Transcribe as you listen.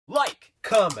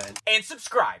comment, and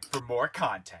subscribe for more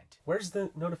content. Where's the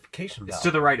notification bell? It's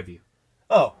to the right of you.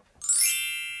 Oh.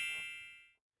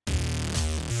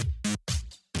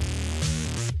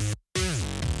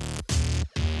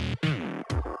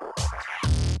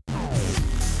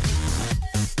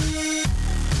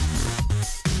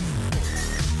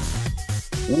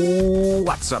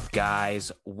 What's up,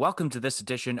 guys? Welcome to this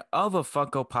edition of a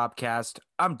Funko Popcast.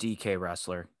 I'm DK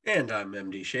Wrestler. And I'm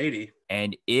MD Shady.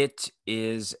 And it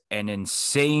is an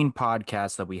insane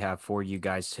podcast that we have for you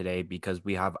guys today because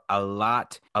we have a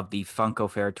lot of the Funko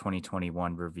Fair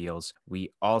 2021 reveals.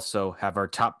 We also have our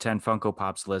top 10 Funko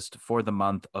Pops list for the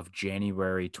month of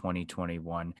January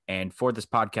 2021. And for this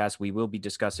podcast, we will be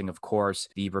discussing, of course,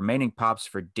 the remaining Pops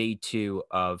for day 2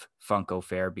 of Funko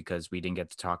Fair because we didn't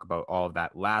get to talk about all of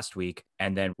that last week.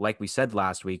 And then, like we said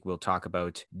last week, we'll talk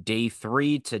about day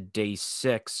 3 to day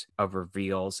 6 of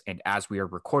reveals. And as we are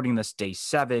recording this, day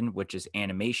 7, which is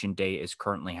Animation Day, is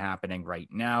currently happening right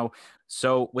now.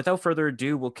 So without further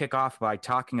ado, we'll kick off by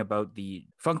talking about the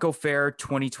Funko Fair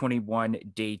 2021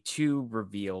 Day 2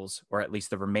 reveals, or at least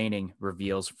the remaining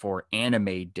reveals for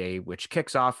Anime Day, which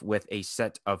kicks off with a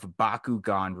set of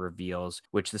Bakugan reveals,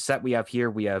 which the set we have here,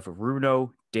 we have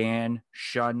Runo, Dan,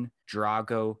 Shun,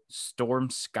 Drago, Storm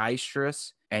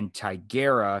Skystress, and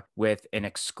Tigera with an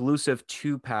exclusive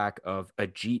 2-pack of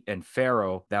Ajit and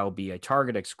Pharaoh that will be a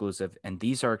Target exclusive, and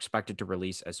these are expected to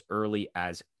release as early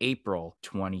as April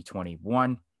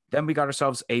 2021. Then we got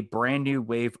ourselves a brand new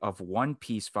wave of One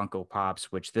Piece Funko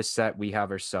Pops, which this set we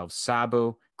have ourselves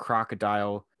Sabo,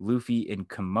 Crocodile, Luffy in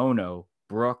Kimono,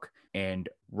 Brook, and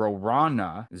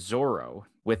Rorana Zoro,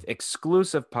 with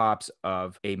exclusive pops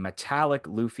of a metallic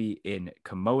Luffy in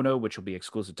Kimono, which will be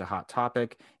exclusive to Hot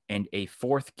Topic, and a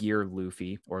 4th gear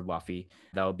Luffy, or Luffy,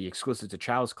 that will be exclusive to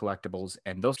Chalice Collectibles,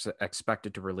 and those are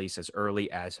expected to release as early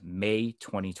as May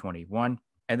 2021.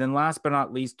 And then last but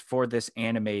not least, for this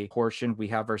anime portion, we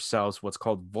have ourselves what's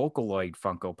called Vocaloid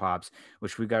Funko Pops,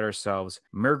 which we got ourselves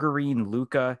Margarine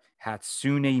Luca,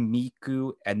 Hatsune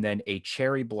Miku, and then a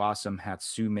Cherry Blossom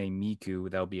Hatsume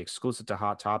Miku that will be exclusive to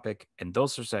Hot Topic, and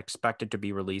those are expected to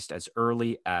be released as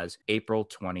early as April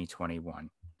 2021.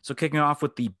 So kicking off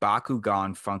with the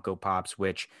Bakugan Funko Pops,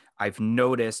 which I've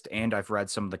noticed and I've read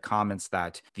some of the comments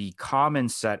that the common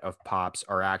set of Pops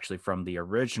are actually from the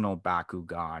original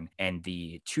Bakugan, and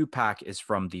the 2-pack is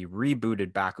from the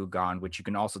rebooted Bakugan, which you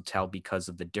can also tell because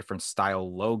of the different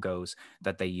style logos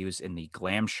that they use in the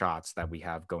glam shots that we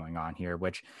have going on here,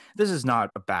 which this is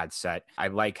not a bad set. I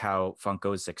like how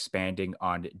Funko is expanding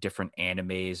on different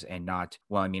animes and not,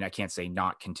 well, I mean, I can't say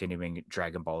not continuing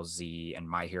Dragon Ball Z and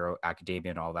My Hero Academia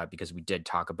and all that, because we did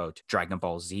talk about Dragon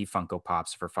Ball Z Funko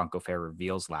Pops for Funko Fair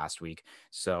reveals last week.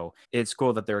 So it's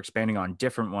cool that they're expanding on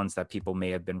different ones that people may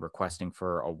have been requesting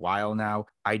for a while now.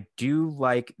 I do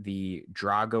like the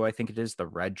Drago, I think it is, the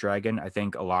Red Dragon. I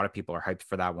think a lot of people are hyped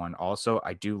for that one also.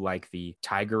 I do like the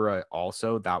Tigera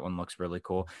also. That one looks really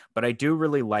cool. But I do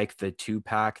really like the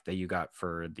 2-pack that you got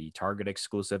for the Target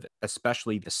exclusive,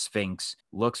 especially the Sphinx.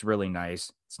 Looks really nice.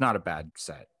 It's not a bad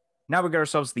set. Now we got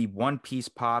ourselves the One Piece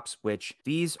Pops, which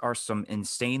these are some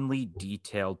insanely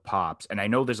detailed Pops. And I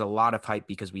know there's a lot of hype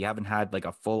because we haven't had like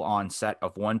a full-on set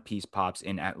of One Piece Pops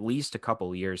in at least a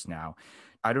couple years now.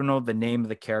 I don't know the name of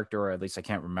the character, or at least I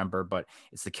can't remember, but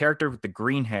it's the character with the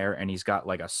green hair, and he's got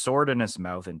like a sword in his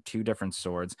mouth and 2 different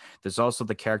swords. There's also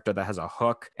the character that has a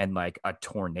hook and like a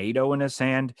tornado in his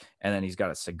hand, and then he's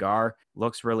got a cigar.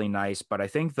 Looks really nice, but I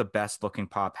think the best looking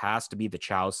Pop has to be the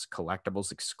Chalice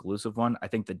Collectibles exclusive one. I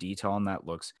think the detail on that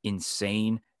looks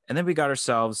insane. And then we got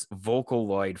ourselves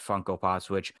Vocaloid Funko Pops,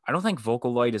 which I don't think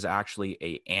Vocaloid is actually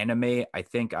a anime. I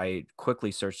think I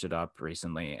quickly searched it up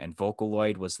recently, and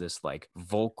Vocaloid was this like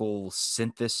vocal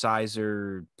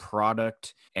synthesizer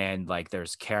product, and like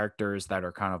there's characters that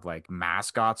are kind of like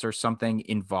mascots or something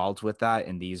involved with that,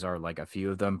 and these are like a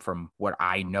few of them from what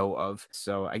I know of.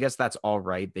 So I guess that's all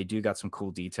right. They do got some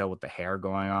cool detail with the hair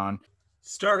going on.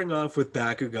 Starting off with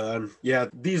Bakugan, yeah,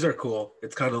 these are cool.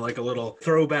 It's kind of like a little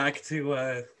throwback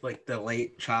to like the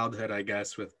late childhood, I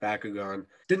guess, with Bakugan.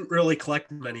 Didn't really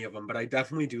collect many of them, but I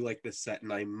definitely do like this set,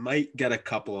 and I might get a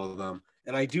couple of them.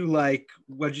 And I do like,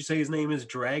 what'd you say his name is?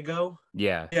 Drago?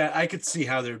 Yeah. Yeah, I could see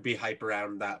how there'd be hype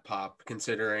around that Pop,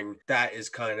 considering that is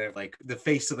kind of like the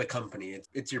face of the company.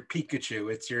 It's your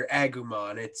Pikachu, it's your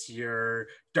Agumon, it's your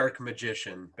Dark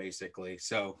Magician, basically.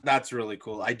 So that's really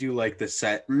cool. I do like this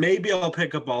set. Maybe I'll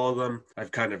pick up all of them.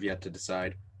 I've kind of yet to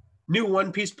decide. New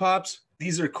One Piece Pops.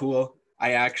 These are cool.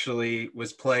 I actually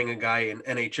was playing a guy in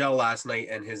NHL last night,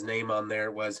 and his name on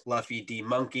there was Luffy D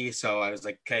Monkey. So I was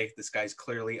like, okay, this guy's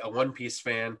clearly a One Piece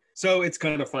fan. So it's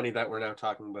kind of funny that we're now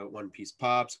talking about One Piece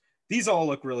Pops. These all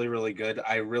look really, really good.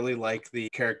 I really like the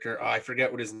character. Oh, I forget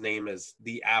what his name is.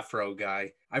 The Afro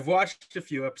guy. I've watched a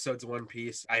few episodes of One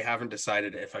Piece. I haven't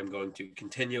decided if I'm going to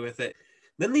continue with it.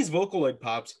 Then these Vocaloid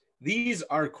pops. These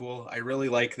are cool. I really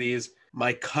like these.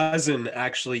 My cousin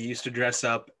actually used to dress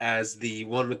up as the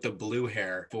one with the blue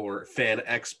hair for Fan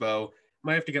Expo.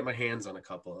 Might have to get my hands on a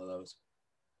couple of those.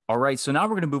 All right, so now we're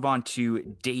going to move on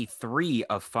to day 3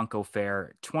 of Funko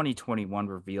Fair 2021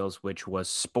 reveals, which was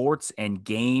sports and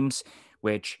games,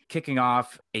 which kicking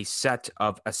off a set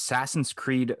of Assassin's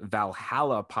Creed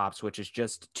Valhalla pops, which is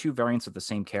just 2 variants of the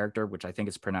same character, which I think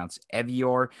is pronounced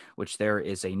Evior, which there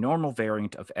is a normal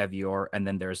variant of Evior, and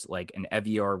then there's like an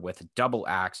Evior with double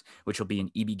axe, which will be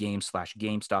an EB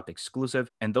Games/GameStop exclusive,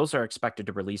 and those are expected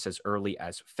to release as early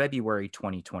as February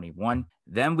 2021.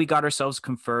 Then we got ourselves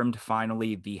confirmed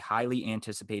finally the highly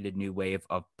anticipated new wave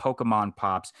of Pokemon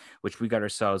pops, which we got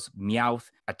ourselves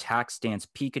Meowth, Attack Stance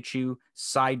Pikachu,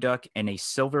 Psyduck, and a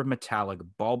silver metallic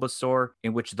Bulbasaur,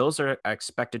 in which those are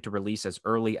expected to release as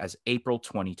early as April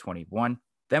 2021.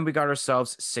 Then we got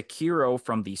ourselves Sekiro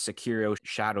from the Sekiro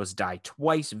Shadows Die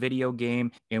Twice video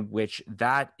game, in which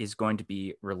that is going to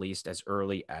be released as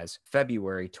early as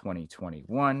February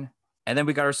 2021. And then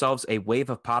we got ourselves a wave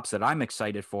of pops that I'm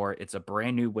excited for. It's a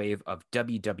brand new wave of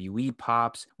WWE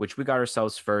pops, which we got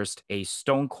ourselves first a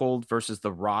Stone Cold versus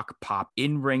The Rock pop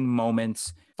in-ring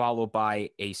moments, followed by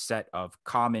a set of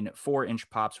common 4-inch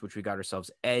pops, which we got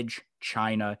ourselves Edge,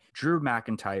 China, Drew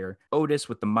McIntyre, Otis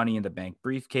with the Money in the Bank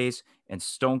briefcase, and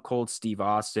Stone Cold Steve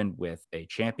Austin with a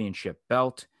championship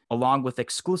belt, along with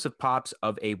exclusive pops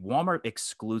of a Walmart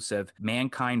exclusive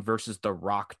Mankind versus The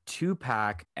Rock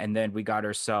 2-pack. And then we got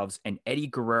ourselves an Eddie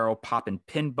Guerrero pop and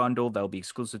pin bundle that will be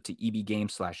exclusive to EB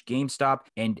Games/GameStop,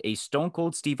 and a Stone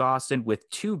Cold Steve Austin with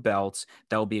 2 belts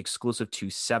that will be exclusive to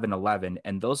 7-Eleven.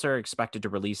 And those are expected to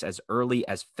release as early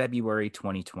as February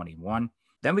 2021.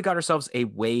 Then we got ourselves a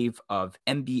wave of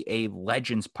NBA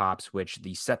Legends pops, which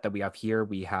the set that we have here,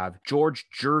 we have George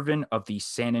Gervin of the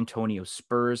San Antonio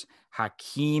Spurs,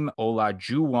 Hakeem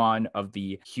Olajuwon of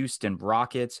the Houston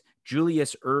Rockets,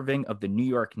 Julius Irving of the New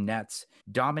York Nets,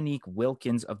 Dominique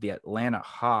Wilkins of the Atlanta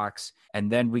Hawks,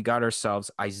 and then we got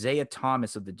ourselves Isaiah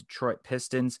Thomas of the Detroit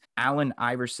Pistons, Allen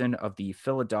Iverson of the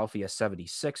Philadelphia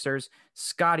 76ers,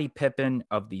 Scottie Pippen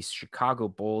of the Chicago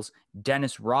Bulls,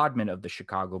 Dennis Rodman of the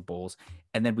Chicago Bulls,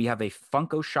 and then we have a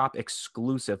Funko Shop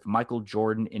exclusive Michael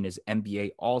Jordan in his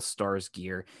NBA All-Stars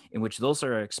gear, in which those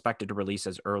are expected to release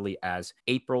as early as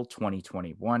April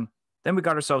 2021. Then we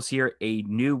got ourselves here a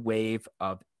new wave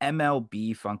of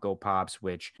MLB Funko Pops,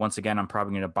 which once again, I'm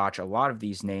probably going to botch a lot of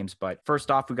these names. But first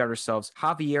off, we got ourselves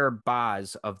Javier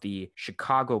Baz of the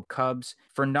Chicago Cubs,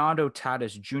 Fernando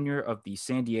Tatis Jr. of the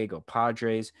San Diego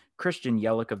Padres, Christian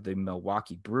Yelich of the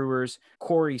Milwaukee Brewers,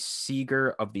 Corey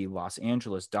Seager of the Los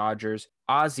Angeles Dodgers,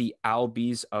 Ozzy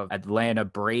Albies of Atlanta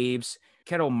Braves,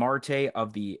 Ketel Marte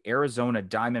of the Arizona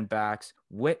Diamondbacks,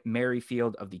 Whit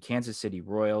Merrifield of the Kansas City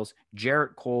Royals,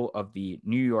 Jarrett Cole of the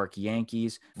New York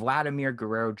Yankees, Vladimir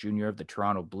Guerrero Jr. of the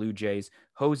Toronto Blue Jays,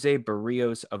 Jose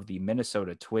Barrios of the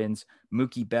Minnesota Twins,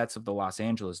 Mookie Betts of the Los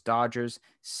Angeles Dodgers,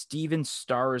 Steven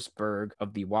Starsberg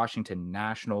of the Washington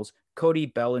Nationals, Cody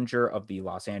Bellinger of the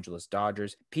Los Angeles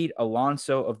Dodgers, Pete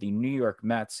Alonso of the New York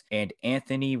Mets, and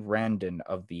Anthony Rendon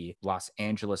of the Los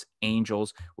Angeles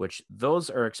Angels, which those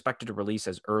are expected to release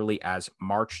as early as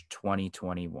March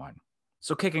 2021.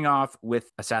 So kicking off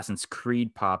with Assassin's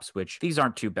Creed pops, which these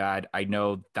aren't too bad. I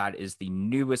know that is the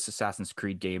newest Assassin's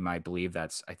Creed game, I believe.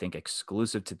 That's, I think,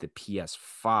 exclusive to the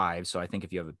PS5. So I think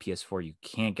if you have a PS4, you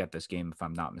can't get this game, if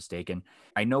I'm not mistaken.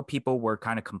 I know people were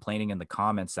kind of complaining in the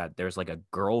comments that there's like a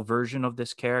girl version of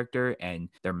this character, and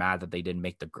they're mad that they didn't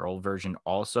make the girl version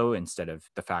also, instead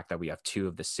of the fact that we have 2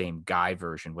 of the same guy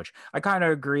version, which I kind of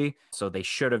agree. So they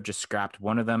should have just scrapped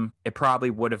one of them. It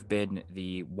probably would have been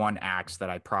the 1 axe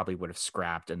that I probably would have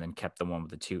scrapped and then kept the one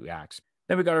with the 2 axe.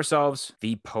 Then we got ourselves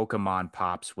the Pokemon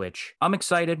pops, which I'm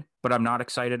excited, but I'm not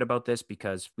excited about this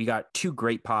because we got 2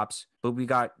 great pops, but we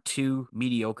got 2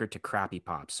 mediocre to crappy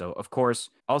pops. So of course,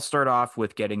 I'll start off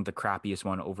with getting the crappiest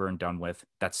one over and done with.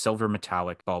 That's Silver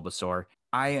Metallic Bulbasaur.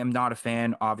 I am not a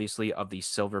fan, obviously, of the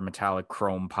silver metallic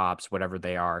chrome pops, whatever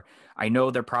they are. I know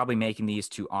they're probably making these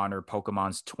to honor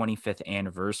Pokemon's 25th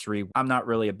anniversary. I'm not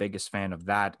really a biggest fan of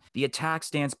that. The Attack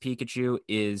Stance Pikachu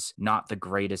is not the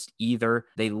greatest either.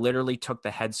 They literally took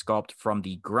the head sculpt from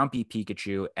the Grumpy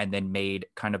Pikachu and then made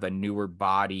kind of a newer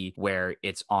body where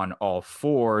it's on all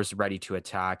 4s, ready to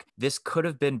attack. This could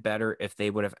have been better if they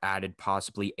would have added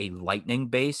possibly a lightning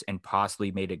base and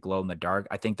possibly made it glow in the dark.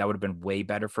 I think that would have been way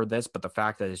better for this, but the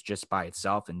fact that it's just by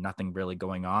itself and nothing really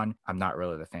going on, I'm not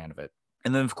really the fan of it.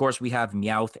 And then, of course, we have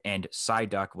Meowth and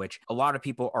Psyduck, which a lot of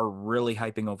people are really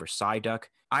hyping over Psyduck.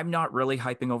 I'm not really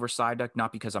hyping over Psyduck,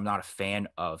 not because I'm not a fan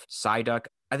of Psyduck.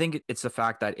 I think it's the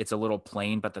fact that it's a little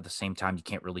plain, but at the same time, you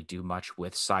can't really do much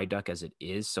with Psyduck as it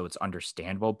is, so it's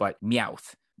understandable. But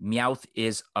Meowth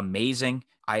is amazing.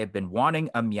 I have been wanting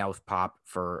a Meowth pop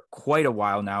for quite a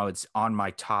while now. It's on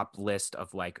my top list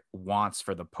of like wants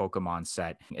for the Pokemon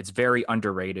set. It's very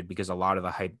underrated because a lot of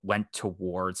the hype went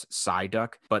towards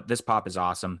Psyduck, but this pop is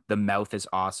awesome. The mouth is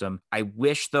awesome. I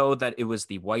wish though that it was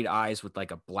the white eyes with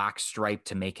like a black stripe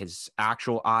to make his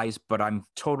actual eyes, but I'm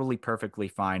totally perfectly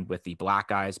fine with the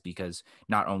black eyes because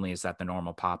not only is that the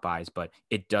normal pop eyes, but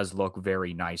it does look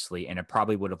very nicely and it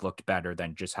probably would have looked better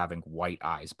than just having white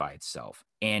eyes by itself.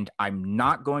 And I'm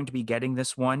not going to be getting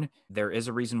this one. There is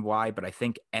a reason why, but I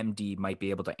think MD might be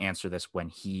able to answer this when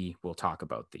he will talk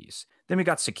about these. Then we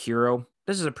got Sekiro.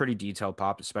 This is a pretty detailed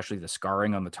pop, especially the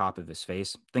scarring on the top of his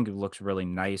face. I think it looks really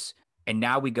nice. And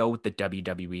now we go with the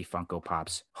WWE Funko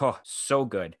Pops. Oh, so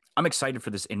good. I'm excited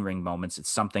for this in-ring moments. It's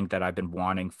something that I've been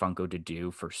wanting Funko to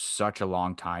do for such a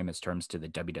long time as terms to the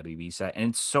WWE set, and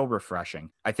it's so refreshing.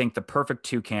 I think the perfect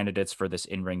two candidates for this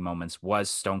in-ring moments was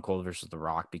Stone Cold versus The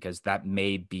Rock, because that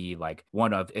may be like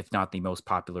one of, if not the most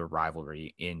popular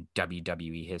rivalry in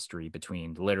WWE history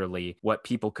between literally what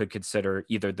people could consider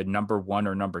either the number one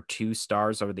or number two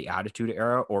stars of the Attitude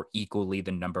Era or equally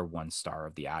the number one star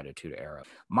of the Attitude Era.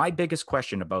 My biggest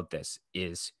question about this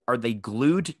is, are they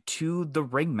glued to the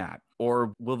ring mat?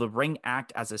 Or will the ring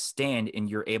act as a stand and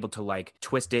you're able to like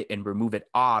twist it and remove it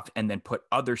off and then put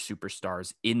other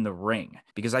superstars in the ring?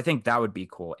 Because I think that would be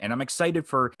cool. And I'm excited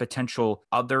for potential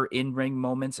other in-ring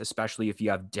moments, especially if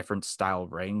you have different style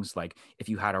rings. Like if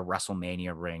you had a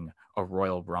WrestleMania ring, a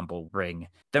Royal Rumble ring.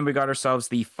 Then we got ourselves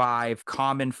the 5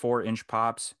 common 4-inch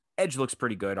pops. Edge looks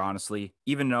pretty good, honestly.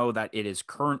 Even though that it is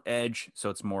current Edge,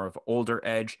 so it's more of older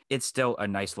Edge, it's still a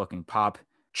nice looking pop.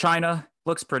 China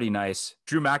looks pretty nice.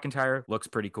 Drew McIntyre looks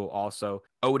pretty cool also.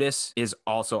 Otis is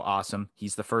also awesome.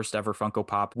 He's the first ever Funko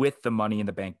Pop with the Money in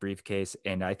the Bank briefcase,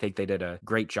 and I think they did a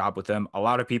great job with him. A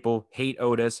lot of people hate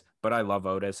Otis, but I love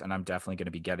Otis, and I'm definitely going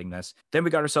to be getting this. Then we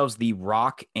got ourselves the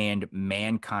Rock and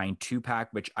Mankind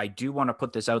 2-pack, which I do want to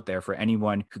put this out there for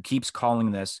anyone who keeps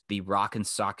calling this the Rock and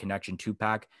Sock Connection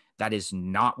 2-pack. That is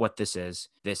not what this is.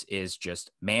 This is just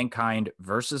Mankind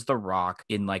versus The Rock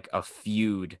in like a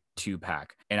feud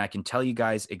 2-pack. And I can tell you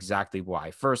guys exactly why.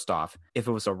 First off, if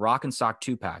it was a Rock and Sock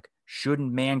 2-pack,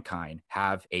 shouldn't Mankind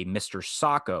have a Mr.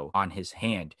 Socko on his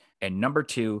hand? And number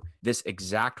 2, this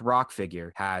exact Rock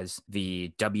figure has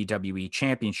the WWE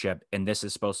Championship, and this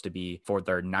is supposed to be for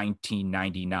their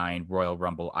 1999 Royal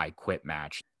Rumble I Quit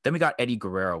match. Then we got Eddie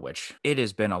Guerrero, which it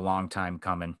has been a long time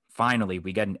coming. Finally,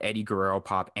 we get an Eddie Guerrero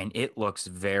pop, and it looks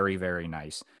very, very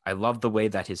nice. I love the way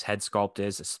that his head sculpt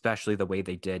is, especially the way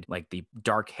they did like the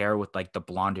dark hair with like the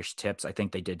blondish tips. I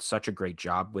think they did such a great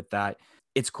job with that.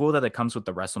 It's cool that it comes with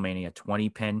the WrestleMania 20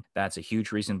 pin. That's a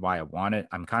huge reason why I want it.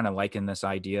 I'm kind of liking this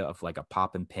idea of like a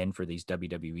pop and pin for these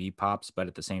WWE pops, but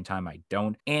at the same time, I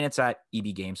don't. And it's at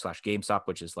EB Games/GameStop,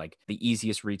 which is like the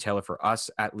easiest retailer for us,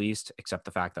 at least, except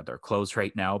the fact that they're closed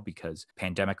right now because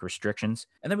pandemic restrictions.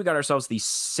 And then we got ourselves the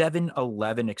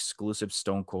 7-Eleven exclusive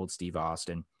Stone Cold Steve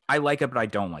Austin. I like it, but I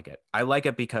don't like it. I like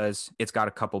it because it's got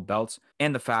a couple belts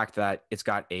and the fact that it's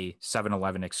got a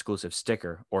 7-Eleven exclusive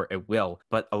sticker, or it will.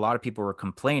 But a lot of people were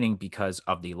complaining because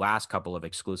of the last couple of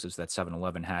exclusives that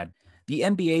 7-Eleven had. The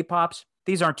NBA pops,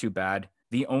 these aren't too bad.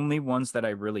 The only ones that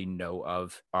I really know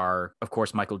of are, of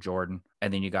course, Michael Jordan.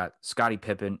 And then you got Scottie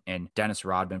Pippen and Dennis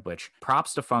Rodman, which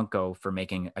props to Funko for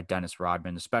making a Dennis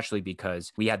Rodman, especially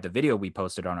because we had the video we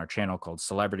posted on our channel called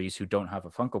Celebrities Who Don't Have a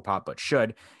Funko Pop But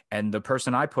Should. And the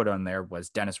person I put on there was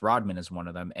Dennis Rodman as one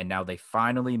of them. And now they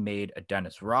finally made a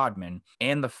Dennis Rodman.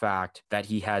 And the fact that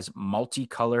he has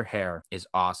multicolor hair is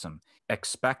awesome.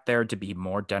 Expect there to be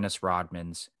more Dennis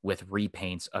Rodmans with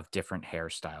repaints of different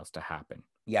hairstyles to happen.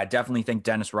 Yeah, I definitely think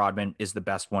Dennis Rodman is the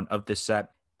best one of this set.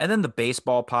 And then the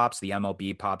baseball pops, the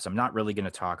MLB pops, I'm not really going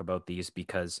to talk about these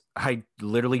because I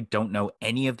literally don't know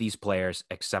any of these players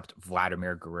except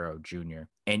Vladimir Guerrero Jr.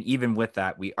 And even with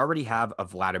that, we already have a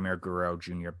Vladimir Guerrero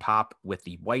Jr. pop with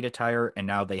the white attire, and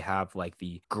now they have like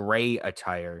the gray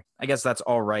attire. I guess that's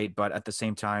all right, but at the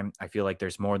same time, I feel like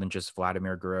there's more than just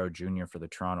Vladimir Guerrero Jr. for the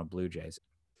Toronto Blue Jays.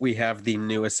 We have the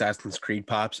new Assassin's Creed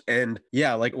pops, and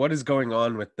yeah, like what is going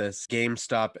on with this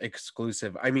GameStop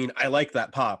exclusive? I mean, I like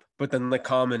that pop, but then the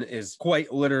common is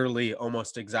quite literally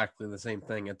almost exactly the same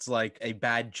thing. It's like a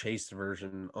bad chase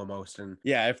version almost. And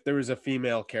yeah, if there was a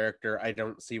female character, I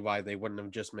don't see why they wouldn't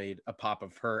have just made a pop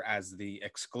of her as the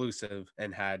exclusive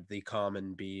and had the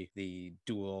common be the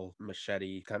dual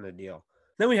machete kind of deal.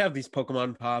 Then we have these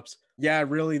Pokemon pops. Yeah,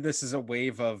 really, this is a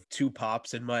wave of 2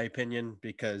 pops in my opinion,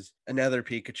 because another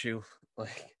Pikachu.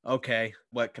 Like, okay,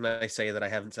 what can I say that I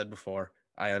haven't said before?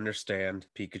 I understand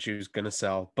Pikachu's gonna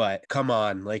sell, but come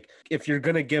on, like, if you're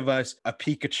gonna give us a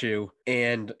Pikachu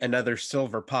and another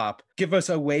silver pop, give us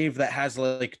a wave that has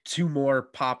like 2 more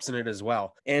pops in it as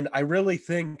well. And I really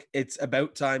think it's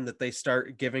about time that they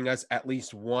start giving us at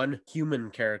least 1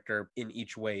 human character in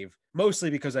each wave. Mostly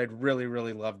because I'd really,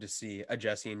 really love to see a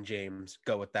Jesse and James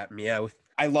go with that Meowth.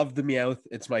 I love the Meowth.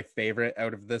 It's my favorite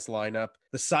out of this lineup.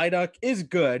 The Psyduck is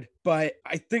good, but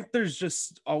I think there's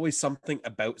just always something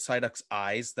about Psyduck's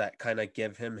eyes that kind of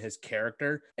give him his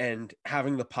character, and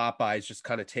having the pop eyes just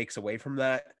kind of takes away from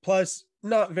that. Plus,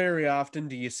 not very often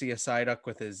do you see a Psyduck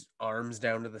with his arms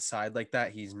down to the side like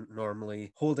that. He's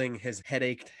normally holding his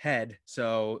headached head.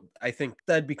 So I think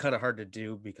that'd be kind of hard to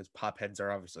do because pop heads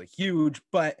are obviously huge,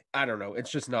 but I don't know. It's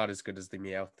just not as good as the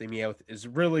Meowth. The Meowth is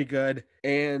really good,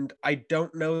 and I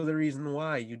don't know the reason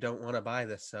why you don't want to buy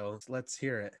this. So let's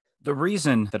hear it. The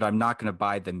reason that I'm not going to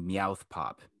buy the Meowth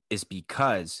pop is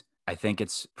because I think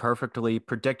it's perfectly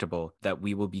predictable that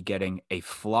we will be getting a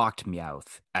flocked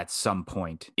Meowth at some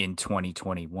point in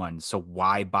 2021. So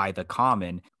why buy the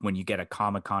common when you get a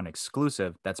Comic-Con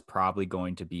exclusive that's probably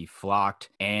going to be flocked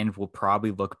and will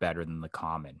probably look better than the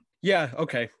common? Yeah,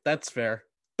 okay, that's fair.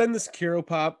 Then this Kiro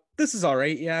pop, this is all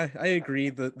right. Yeah, I agree.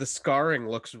 The scarring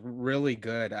looks really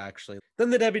good, actually. Then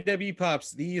the WWE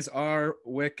pops, these are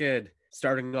wicked.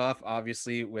 Starting off,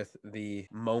 obviously, with the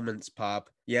Moments pop.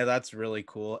 Yeah, that's really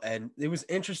cool. And it was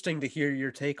interesting to hear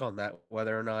your take on that,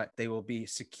 whether or not they will be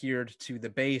secured to the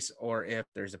base or if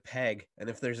there's a peg. And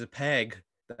if there's a peg,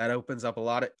 that opens up a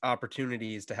lot of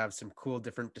opportunities to have some cool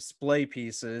different display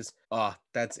pieces. Oh,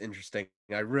 that's interesting.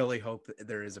 I really hope that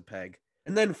there is a peg.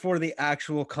 And then for the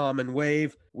actual common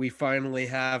wave, we finally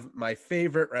have my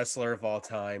favorite wrestler of all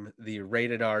time, the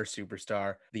rated R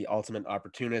superstar, the ultimate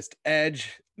opportunist,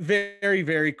 Edge. Very,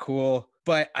 very cool.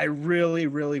 But I really,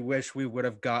 really wish we would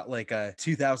have got like a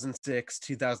 2006,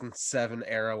 2007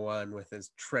 era one with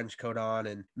his trench coat on,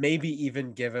 and maybe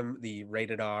even give him the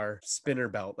rated R spinner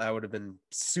belt. That would have been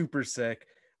super sick.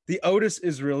 The Otis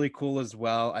is really cool as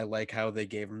well. I like how they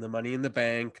gave him the money in the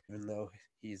bank, even though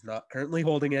he's not currently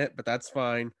holding it, but that's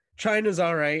fine. China's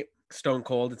all right. Stone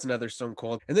Cold, it's another Stone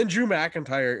Cold. And then Drew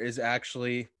McIntyre is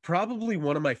actually probably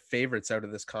one of my favorites out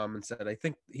of this common set. I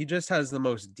think he just has the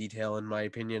most detail in my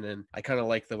opinion, and I kind of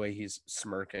like the way he's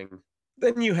smirking.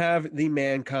 Then you have the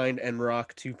Mankind and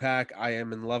Rock 2-pack. I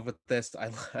am in love with this.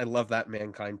 I love that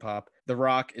Mankind pop. The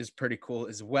Rock is pretty cool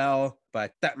as well,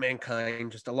 but that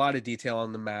Mankind, just a lot of detail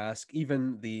on the mask.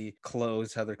 Even the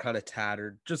clothes, how they're kind of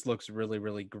tattered, just looks really,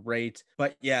 really great.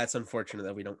 But yeah, it's unfortunate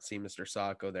that we don't see Mr.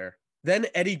 Sacco there. Then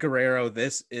Eddie Guerrero,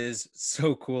 this is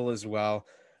so cool as well.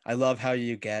 I love how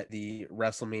you get the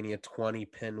WrestleMania 20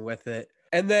 pin with it.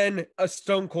 And then a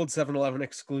Stone Cold 7-Eleven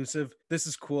exclusive. This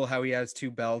is cool how he has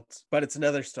 2 belts, but it's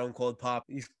another Stone Cold pop.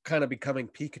 He's kind of becoming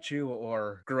Pikachu,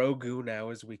 or Grogu now,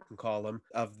 as we can call him,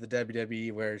 of the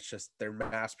WWE, where it's just they're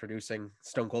mass producing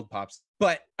Stone Cold pops.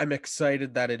 But I'm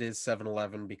excited that it is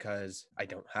 7-Eleven because I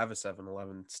don't have a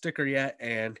 7-Eleven sticker yet,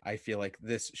 and I feel like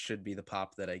this should be the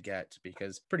pop that I get,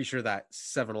 because pretty sure that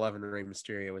 7-Eleven Rey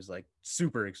Mysterio is like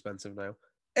super expensive now.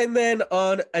 And then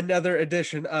on another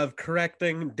edition of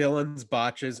Correcting Dylan's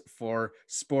Botches for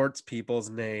Sports People's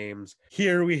Names,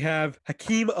 here we have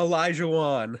Hakeem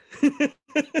Olajuwon.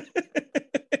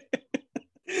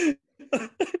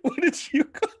 What did you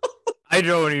call? I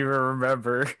don't even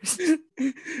remember.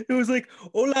 It was like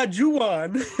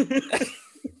Olajuwon.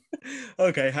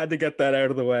 Okay, had to get that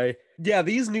out of the way. Yeah,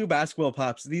 these new basketball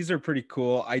pops, these are pretty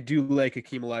cool. I do like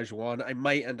Hakeem Olajuwon. I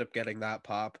might end up getting that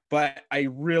pop, but I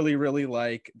really, really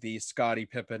like the Scottie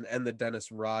Pippen and the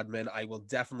Dennis Rodman. I will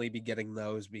definitely be getting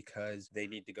those because they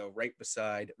need to go right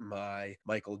beside my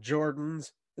Michael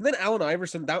Jordans. And then Allen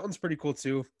Iverson, that one's pretty cool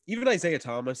too. Even Isaiah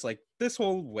Thomas, like this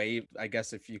whole wave, I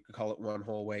guess if you could call it one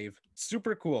whole wave,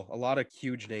 super cool. A lot of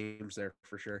huge names there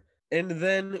for sure. And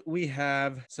then we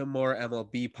have some more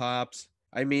MLB pops.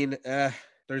 I mean,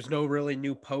 there's no really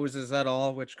new poses at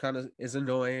all, which kind of is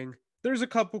annoying. There's a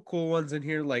couple cool ones in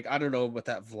here, like, I don't know about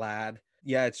that Vlad.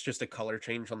 Yeah, it's just a color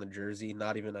change on the jersey,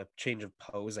 not even a change of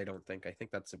pose, I don't think. I think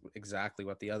that's exactly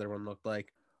what the other one looked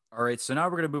like. All right, so now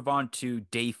we're going to move on to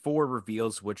day 4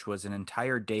 reveals, which was an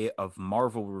entire day of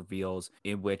Marvel reveals,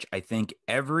 in which I think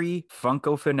every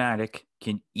Funko fanatic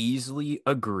can easily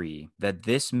agree that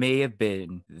this may have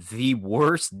been the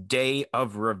worst day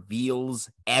of reveals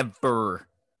ever.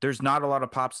 there's not a lot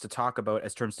of pops to talk about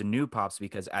as terms to new pops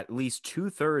because at least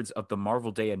 2/3 of the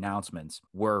Marvel Day announcements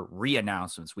were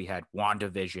re-announcements. We had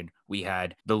WandaVision, we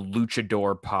had the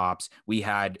Luchador pops, we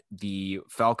had the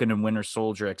Falcon and Winter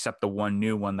Soldier, except the one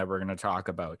new one that we're going to talk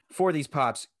about. For these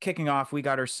pops, kicking off, we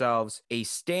got ourselves a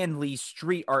Stan Lee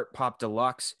Street Art Pop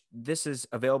Deluxe. This is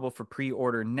available for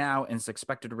pre-order now and is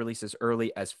expected to release as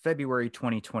early as February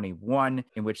 2021,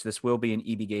 in which this will be an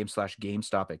EB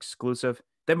Games/GameStop exclusive.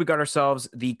 Then we got ourselves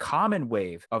the common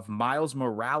wave of Miles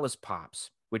Morales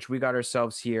pops, which we got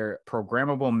ourselves here: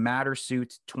 Programmable Matter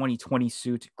Suit, 2020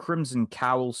 Suit, Crimson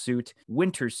Cowl Suit,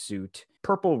 Winter Suit,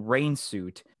 Purple Rain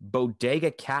Suit,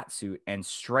 Bodega Cat Suit, and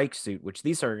Strike Suit, which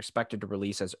these are expected to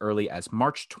release as early as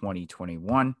March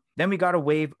 2021. Then we got a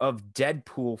wave of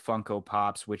Deadpool Funko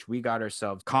Pops, which we got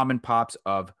ourselves common pops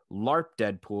of LARP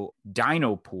Deadpool,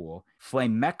 Dino Pool,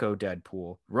 Flameco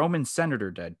Deadpool, Roman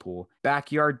Senator Deadpool,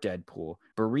 Backyard Deadpool,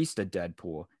 Barista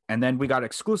Deadpool. And then we got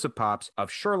exclusive pops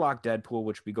of Sherlock Deadpool,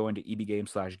 which will be going to EB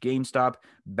Games/GameStop,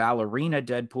 Ballerina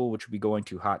Deadpool, which will be going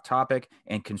to Hot Topic,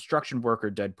 and Construction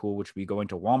Worker Deadpool, which will be going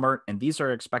to Walmart. And these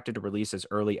are expected to release as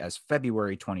early as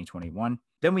February 2021.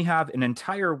 Then we have an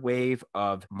entire wave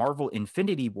of Marvel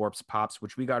Infinity Warps pops,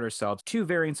 which we got ourselves 2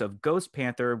 variants of Ghost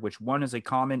Panther, which one is a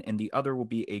common and the other will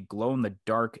be a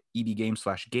glow-in-the-dark EB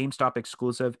Games/GameStop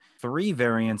exclusive. 3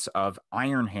 variants of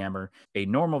Iron Hammer, a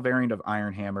normal variant of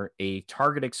Iron Hammer, a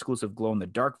Target exclusive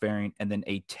glow-in-the-dark variant, and then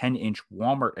a 10-inch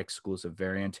Walmart exclusive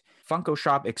variant. Funko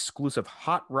Shop exclusive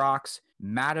Hot Rocks,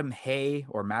 Madam Hay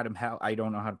or Madam Hell, I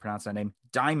don't know how to pronounce that name,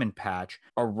 Diamond Patch,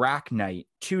 Arachnite,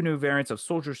 2 new variants of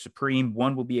Soldier Supreme.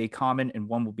 One will be a common and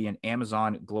one will be an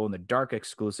Amazon glow-in-the-dark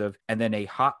exclusive, and then a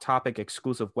Hot Topic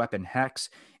exclusive Weapon Hex.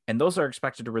 And those are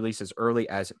expected to release as early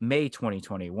as May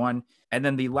 2021. And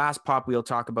then the last pop we'll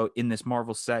talk about in this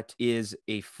Marvel set is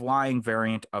a flying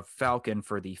variant of Falcon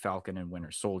for the Falcon and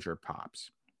Winter Soldier pops.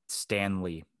 Stan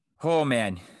Lee. Oh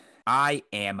man, I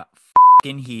am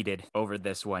heated over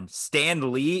this one.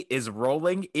 Stan Lee is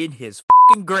rolling in his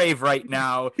grave right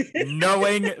now,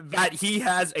 knowing that he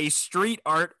has a Street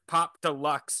Art Pop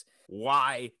Deluxe.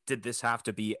 Why did this have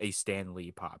to be a Stan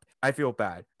Lee pop? I feel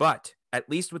bad, but at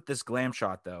least with this glam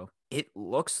shot though, it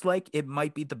looks like it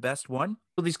might be the best one.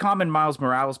 So these common Miles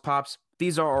Morales pops,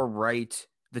 these are all right.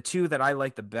 The 2 that I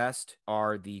like the best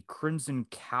are the Crimson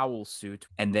Cowl Suit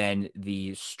and then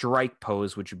the Strike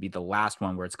Pose, which would be the last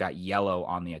one where it's got yellow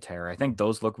on the attire. I think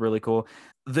those look really cool.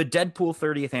 The Deadpool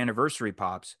 30th anniversary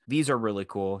pops, these are really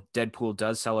cool. Deadpool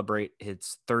does celebrate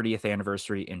its 30th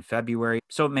anniversary in February,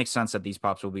 so it makes sense that these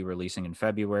pops will be releasing in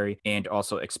February, and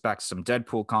also expect some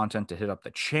Deadpool content to hit up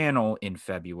the channel in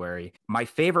February. My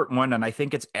favorite one, and I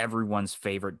think it's everyone's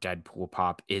favorite Deadpool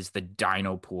pop, is the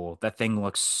Dino Pool. That thing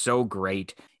looks so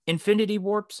great. Infinity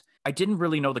Warps, I didn't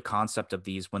really know the concept of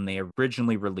these when they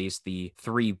originally released the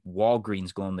 3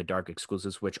 Walgreens glow-in-the-dark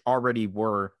exclusives, which already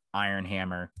were Iron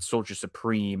Hammer, Soldier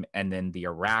Supreme, and then the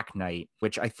Arachnite,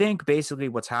 which I think basically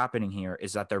what's happening here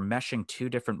is that they're meshing 2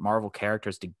 different Marvel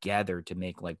characters together to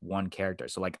make like one character.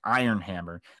 So like Iron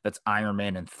Hammer, that's Iron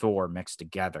Man and Thor mixed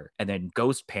together. And then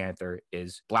Ghost Panther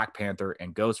is Black Panther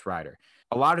and Ghost Rider.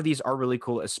 A lot of these are really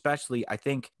cool, especially I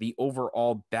think the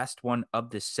overall best one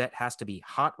of this set has to be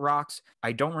Hot Rocks.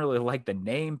 I don't really like the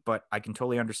name, but I can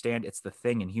totally understand it's the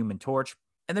Thing in Human Torch.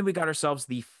 And then we got ourselves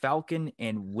the Falcon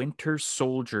and Winter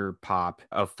Soldier pop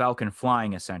of Falcon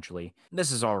flying, essentially.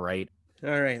 This is all right.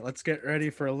 All right, let's get ready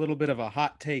for a little bit of a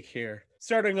hot take here.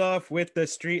 Starting off with the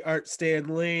Street Art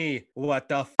Stan Lee. What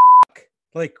the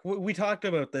Like, we talked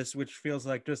about this, which feels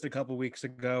like just a couple weeks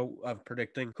ago, of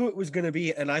predicting who it was going to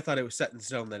be, and I thought it was set in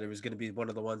stone that it was going to be one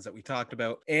of the ones that we talked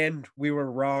about, and we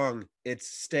were wrong. It's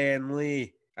Stan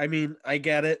Lee. I mean, I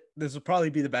get it. This will probably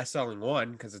be the best-selling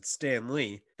one because it's Stan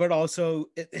Lee, but also,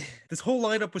 this whole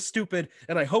lineup was stupid,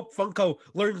 and I hope Funko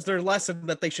learns their lesson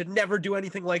that they should never do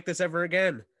anything like this ever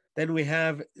again. Then we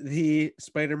have the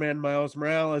Spider-Man Miles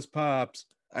Morales pops.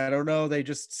 I don't know, they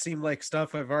just seem like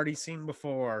stuff I've already seen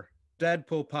before.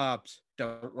 Deadpool pops,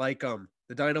 don't like them.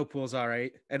 The Dino Pool's all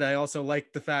right. And I also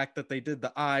like the fact that they did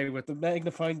the eye with the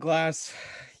magnifying glass.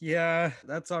 Yeah,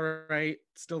 that's all right.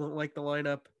 Still don't like the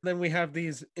lineup. Then we have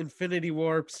these Infinity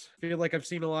Warps. Feel like I've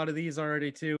seen a lot of these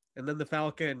already too. And then the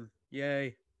Falcon.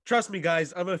 Yay. Trust me,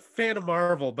 guys, I'm a fan of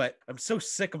Marvel, but I'm so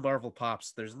sick of Marvel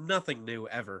pops. There's nothing new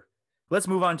ever. Let's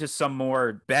move on to some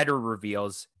more better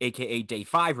reveals, aka Day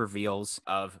 5 reveals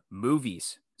of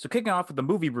movies. So kicking off with the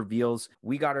movie reveals,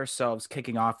 we got ourselves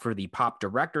kicking off for the pop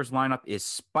directors lineup is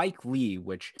Spike Lee,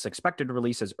 which is expected to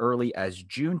release as early as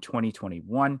June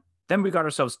 2021. Then we got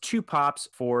ourselves 2 pops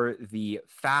for the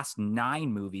Fast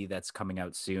 9 movie that's coming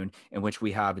out soon, in which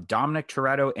we have Dominic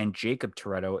Toretto and Jacob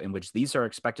Toretto, in which these are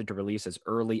expected to release as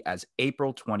early as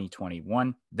April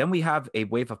 2021. Then we have a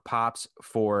wave of pops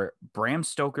for Bram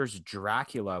Stoker's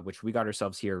Dracula, which we got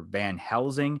ourselves here Van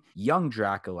Helsing, Young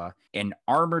Dracula, an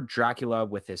armored Dracula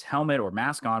with his helmet or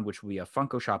mask on, which will be a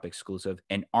Funko Shop exclusive,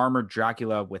 an armored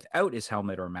Dracula without his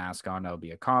helmet or mask on, that'll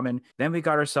be a common. Then we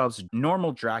got ourselves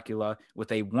normal Dracula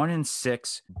with a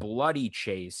 1-in-6 bloody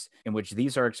chase, in which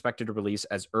these are expected to release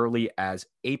as early as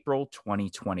April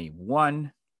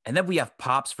 2021. And then we have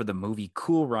pops for the movie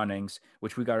Cool Runnings,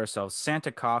 which we got ourselves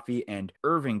Santa Coffee and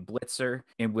Irving Blitzer,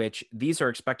 in which these are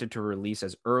expected to release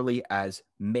as early as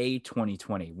May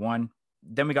 2021.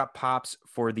 Then we got pops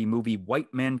for the movie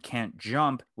White Men Can't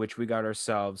Jump, which we got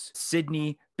ourselves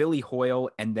Sydney, Billy Hoyle,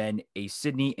 and then a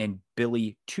Sydney and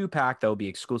Billy 2-pack that will be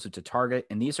exclusive to Target.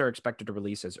 And these are expected to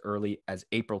release as early as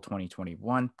April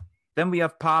 2021. Then we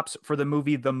have pops for the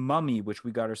movie The Mummy, which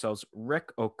we got ourselves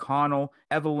Rick O'Connell,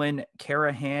 Evelyn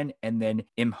Carahan, and then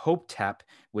Imhotep,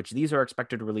 which these are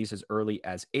expected to release as early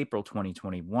as April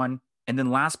 2021. And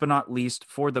then last but not least,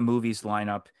 for the movies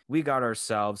lineup, we got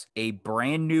ourselves a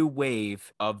brand new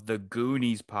wave of the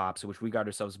Goonies pops, which we got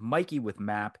ourselves Mikey with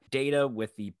Map, Data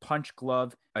with the Punch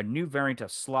Glove, a new variant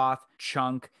of Sloth,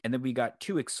 Chunk, and then we got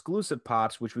 2 exclusive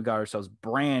pops, which we got ourselves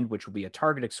Brand, which will be a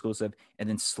Target exclusive, and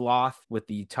then Sloth with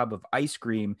the tub of ice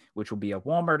cream, which will be a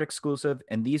Walmart exclusive,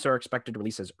 and these are expected to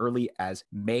release as early as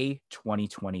May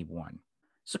 2021.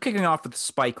 So kicking off with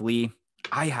Spike Lee,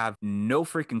 I have no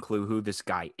freaking clue who this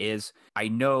guy is. I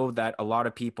know that a lot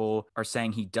of people are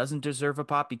saying he doesn't deserve a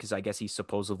pop because I guess he's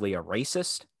supposedly a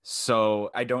racist.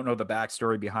 So I don't know the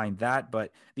backstory behind that,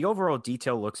 but the overall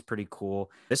detail looks pretty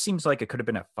cool. This seems like it could have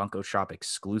been a Funko Shop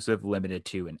exclusive limited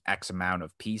to an X amount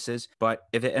of pieces. But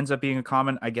if it ends up being a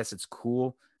common, I guess it's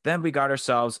cool. Then we got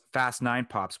ourselves Fast 9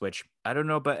 pops, which I don't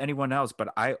know about anyone else,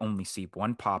 but I only see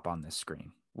 1 pop on this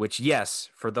screen. Which, yes,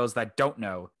 for those that don't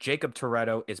know, Jacob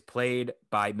Toretto is played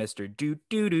by Mr.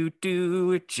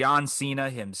 John Cena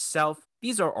himself.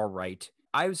 These are all right.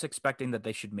 I was expecting that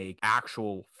they should make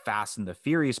actual Fast and the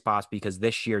Furious pops because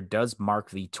this year does mark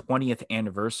the 20th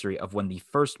anniversary of when the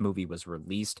first movie was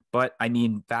released. But I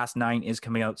mean, Fast 9 is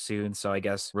coming out soon, so I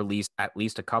guess release at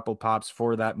least a couple pops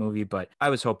for that movie. But I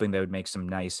was hoping they would make some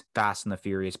nice Fast and the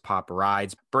Furious pop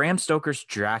rides. Bram Stoker's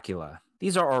Dracula.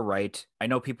 These are all right. I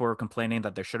know people are complaining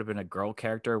that there should have been a girl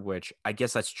character, which I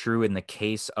guess that's true in the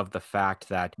case of the fact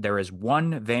that there is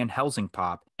 1 Van Helsing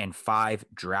pop and 5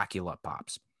 Dracula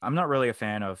pops. I'm not really a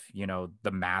fan of,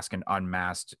 the masked and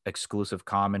unmasked exclusive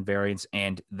common variants,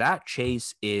 and that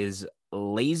chase is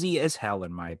lazy as hell,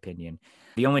 in my opinion.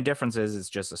 The only difference is it's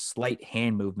just a slight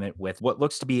hand movement with what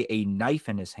looks to be a knife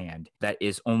in his hand that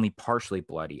is only partially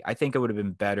bloody. I think it would have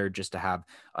been better just to have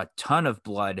a ton of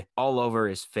blood all over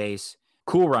his face.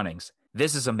 Cool Runnings.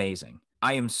 This is amazing.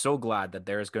 I am so glad that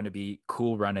there is going to be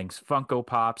Cool Runnings Funko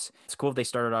Pops. It's cool if they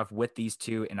started off with these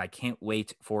 2, and I can't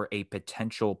wait for a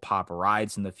potential pop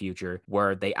rides in the future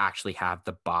where they actually have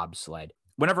the bobsled.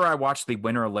 Whenever I watch the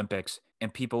Winter Olympics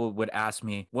and people would ask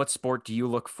me, what sport do you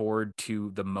look forward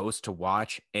to the most to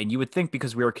watch? And you would think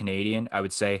because we were Canadian, I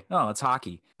would say, oh, it's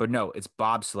hockey. But no, it's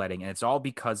bobsledding. And it's all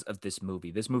because of this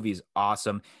movie. This movie is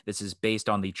awesome. This is based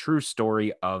on the true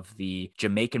story of the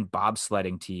Jamaican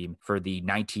bobsledding team for the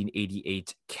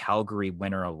 1988 Calgary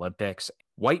Winter Olympics.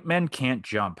 White Men Can't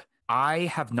Jump. I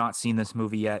have not seen this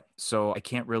movie yet, so I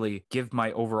can't really give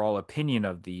my overall opinion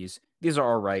of these. These are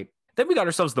all right. Then we got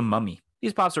ourselves The Mummy.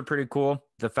 These pops are pretty cool.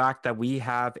 The fact that we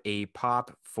have a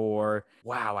pop for,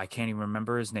 wow, I can't even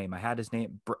remember his name. I had his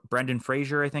name, Brendan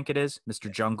Fraser, I think it is.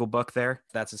 Mr. Jungle Book there.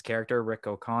 That's his character, Rick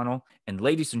O'Connell. And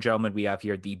ladies and gentlemen, we have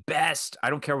here the best,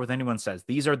 I don't care what anyone says,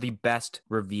 these are the best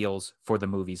reveals for the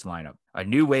movies lineup. A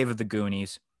new wave of the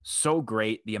Goonies. So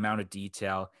great, the amount of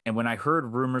detail. And when I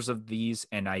heard rumors of these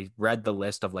and I read the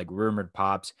list of rumored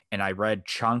pops and I read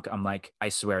Chunk, I'm like, I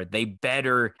swear they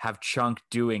better have Chunk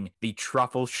doing the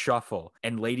truffle shuffle.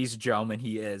 And ladies and gentlemen,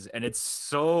 he is. And it's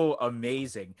so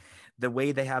amazing the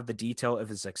way they have the detail of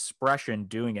his expression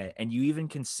doing it. And you even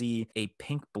can see a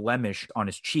pink blemish on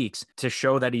his cheeks to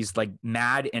show that he's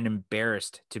mad and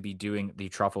embarrassed to be doing the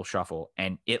truffle shuffle.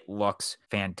 And it looks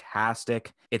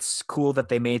fantastic. It's cool that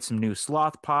they made some new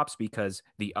sloth pops because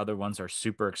the other ones are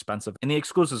super expensive and the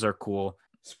exclusives are cool.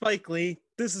 Spike Lee,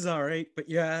 this is all right, but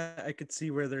yeah, I could see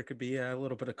where there could be a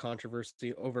little bit of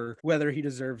controversy over whether he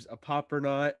deserves a pop or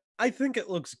not. I think it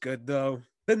looks good though.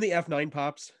 Then the F9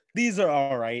 pops, these are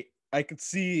all right. I could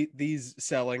see these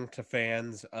selling to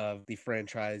fans of the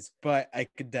franchise, but I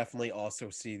could definitely also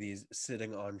see these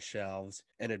sitting on shelves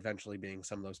and eventually being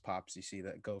some of those pops you see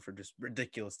that go for just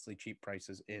ridiculously cheap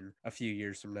prices in a few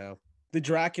years from now. The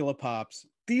Dracula pops,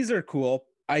 these are cool.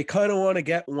 I kind of want to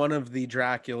get one of the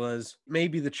Draculas,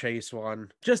 maybe the Chase one,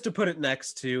 just to put it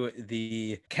next to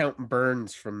the Count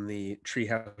Burns from the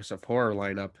Treehouse of Horror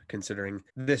lineup, considering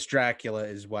this Dracula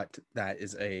is what that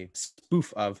is a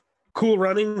spoof of. Cool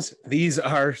runnings. These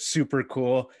are super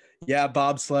cool. Yeah,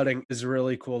 bobsledding is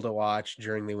really cool to watch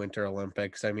during the Winter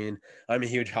Olympics. I mean, I'm a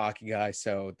huge hockey guy,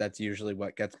 so that's usually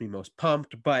what gets me most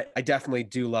pumped, but I definitely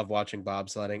do love watching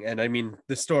bobsledding. And I mean,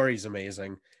 the story's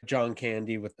amazing. John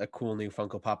Candy with a cool new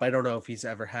Funko Pop. I don't know if he's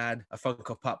ever had a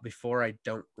Funko Pop before. I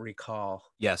don't recall.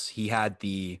 Yes, he had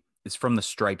it's from the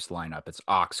Stripes lineup. It's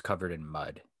Ox covered in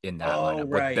mud in that Oh, lineup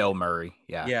with right. Bill Murray.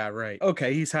 Yeah. Yeah, right.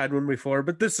 Okay, he's had one before,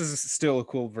 but this is still a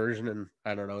cool version. And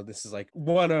I don't know, this is like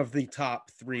one of the top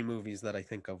 3 movies that I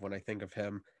think of when I think of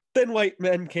him. Then White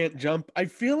Men Can't Jump. I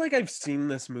feel like I've seen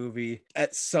this movie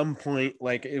at some point.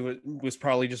 Like it was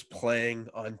probably just playing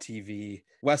on TV.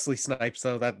 Wesley Snipes,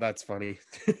 though, that's funny.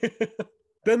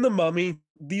 Then The Mummy.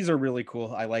 These are really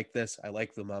cool. I like this. I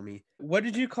like The Mummy. What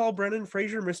did you call Brendan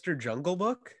Fraser, Mr. Jungle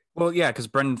Book? Well, yeah, because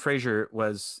Brendan Fraser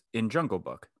was in Jungle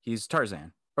Book. He's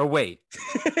Tarzan. Oh, wait.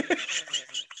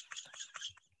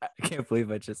 I can't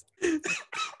believe I just.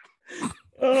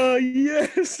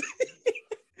 Yes.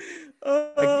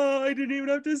 I didn't even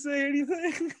have to say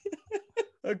anything.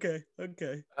 Okay.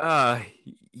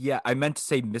 Yeah, I meant to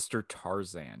say Mr.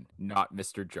 Tarzan, not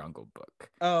Mr. Jungle Book.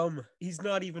 He's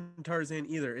not even Tarzan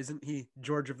either, isn't he?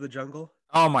 George of the Jungle.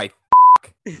 Oh my.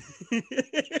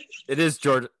 It is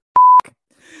George.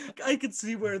 I could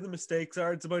see where the mistakes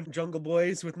are. It's a bunch of jungle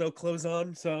boys with no clothes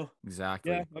on, so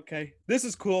Exactly. yeah, okay. This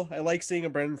is cool. I like seeing a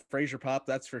Brendan Fraser pop,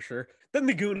 that's for sure. Then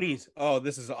The Goonies. Oh,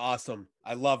 this is awesome.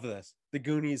 I love this. The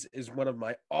Goonies is one of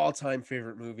my all-time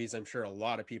favorite movies. I'm sure a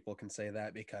lot of people can say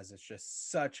that because it's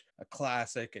just such a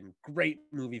classic and great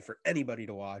movie for anybody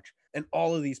to watch. And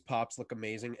all of these pops look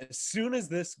amazing. As soon as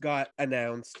this got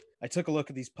announced, I took a look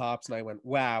at these pops and I went,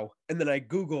 wow. And then I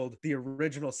Googled the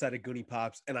original set of Goonie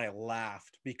pops and I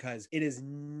laughed because it is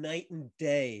night and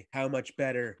day how much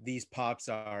better these pops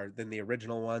are than the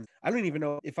original ones. I don't even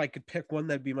know if I could pick one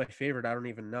that'd be my favorite. I don't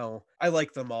even know. I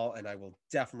like them all and I will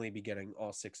definitely be getting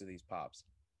all 6 of these pops.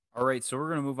 All right, so we're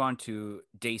going to move on to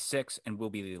day 6 and will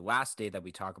be the last day that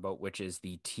we talk about, which is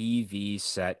the TV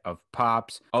set of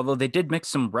pops. Although they did mix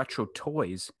some retro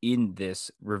toys in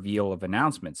this reveal of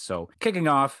announcements. So kicking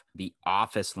off the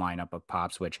Office lineup of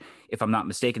pops, which, if I'm not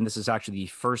mistaken, this is actually the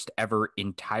first ever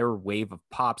entire wave of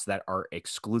pops that are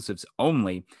exclusives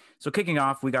only. So kicking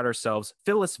off, we got ourselves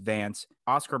Phyllis Vance,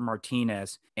 Oscar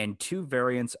Martinez, and 2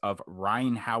 variants of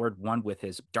Ryan Howard, one with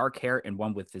his dark hair and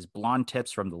one with his blonde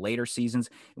tips from the later seasons,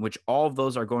 in which all of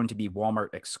those are going to be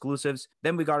Walmart exclusives.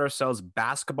 Then we got ourselves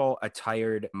basketball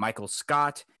attired Michael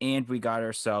Scott, and we got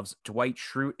ourselves Dwight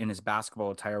Schrute in his basketball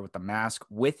attire with the mask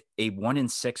with a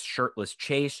 1-in-6 shirtless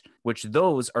Chase, which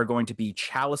those are going to be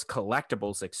Chalice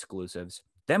Collectibles exclusives.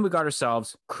 Then we got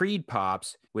ourselves Creed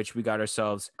Pops, which we got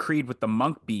ourselves Creed with the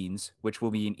Monk Beans, which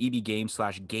will be an EB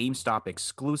Game/GameStop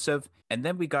exclusive. And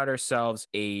then we got ourselves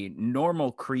a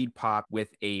normal Creed Pop with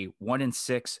a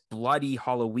 1-in-6 bloody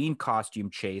Halloween costume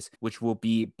Chase, which will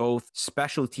be both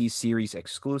specialty series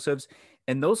exclusives.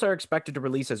 And those are expected to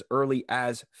release as early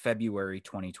as February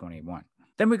 2021.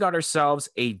 Then we got ourselves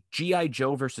a G.I.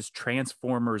 Joe versus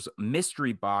Transformers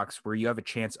mystery box where you have a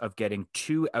chance of getting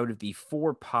 2 out of the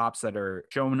 4 pops that are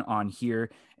shown on here,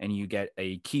 and you get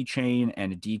a keychain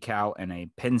and a decal and a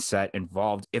pin set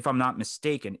involved. If I'm not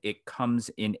mistaken, it comes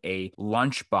in a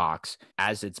lunch box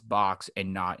as its box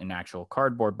and not an actual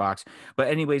cardboard box. But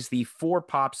anyways, the 4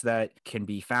 pops that can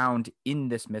be found in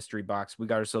this mystery box, we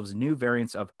got ourselves new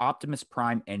variants of Optimus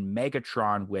Prime and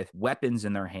Megatron with weapons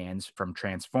in their hands from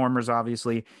Transformers,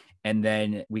 obviously. And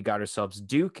then we got ourselves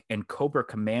Duke and Cobra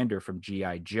Commander from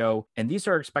G.I. Joe. And these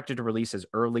are expected to release as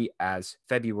early as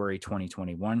February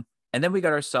 2021. And then we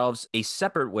got ourselves a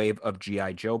separate wave of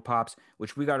G.I. Joe pops,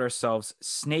 which we got ourselves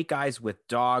Snake Eyes with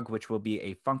Dog, which will be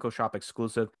a Funko Shop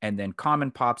exclusive, and then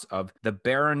common pops of the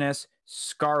Baroness,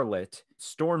 Scarlet,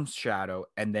 Storm Shadow,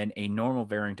 and then a normal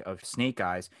variant of Snake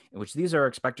Eyes, in which these are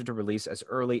expected to release as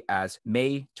early as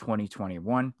May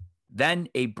 2021. Then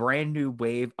a brand new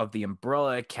wave of the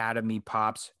Umbrella Academy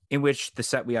pops, in which the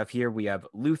set we have here, we have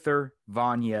Luther,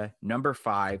 Vanya, Number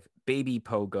 5, Baby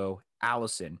Pogo,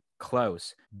 Allison,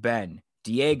 Klaus, Ben,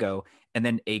 Diego, and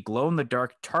then a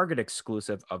glow-in-the-dark Target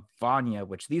exclusive of Vanya,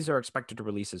 which these are expected to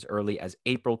release as early as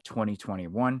April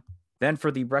 2021. Then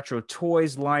for the retro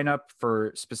toys lineup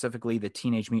for specifically the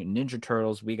Teenage Mutant Ninja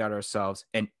Turtles, we got ourselves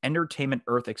an Entertainment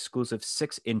Earth exclusive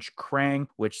 6-inch Krang,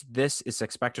 which this is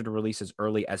expected to release as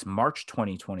early as March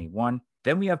 2021.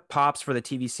 Then we have pops for the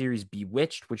TV series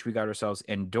Bewitched, which we got ourselves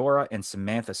Endora and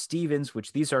Samantha Stevens,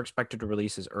 which these are expected to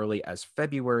release as early as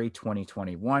February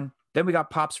 2021. Then we got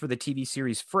pops for the TV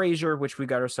series Frasier, which we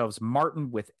got ourselves Martin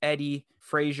with Eddie,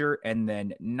 Frasier, and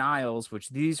then Niles, which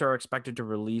these are expected to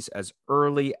release as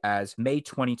early as May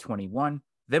 2021.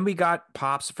 Then we got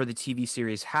pops for the TV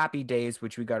series Happy Days,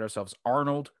 which we got ourselves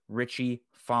Arnold, Richie,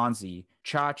 Fonzie,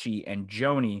 Chachi, and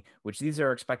Joni, which these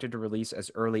are expected to release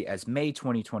as early as May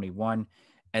 2021.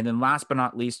 And then last but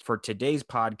not least for today's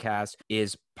podcast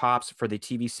is pops for the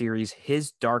TV series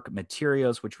His Dark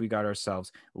Materials, which we got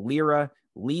ourselves Lyra,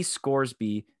 Lee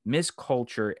Scoresby, Miss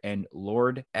Culture, and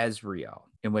Lord Ezreal,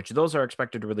 in which those are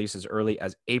expected to release as early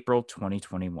as April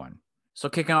 2021. So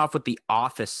kicking off with the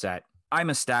Office set, I'm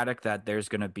ecstatic that there's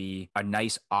going to be a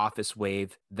nice Office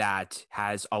wave that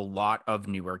has a lot of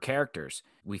newer characters.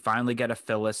 We finally get a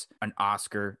Phyllis, an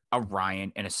Oscar, a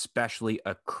Ryan, and especially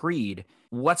a Creed.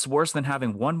 What's worse than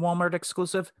having one Walmart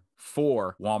exclusive?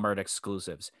 4 Walmart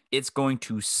exclusives. It's going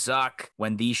to suck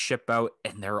when these ship out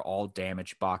and they're all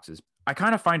damaged boxes. I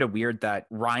kind of find it weird that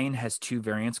Ryan has 2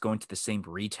 variants going to the same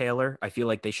retailer. I feel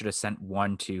like they should have sent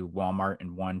one to Walmart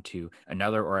and one to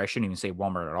another, or I shouldn't even say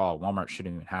Walmart at all. Walmart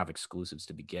shouldn't even have exclusives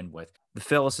to begin with. The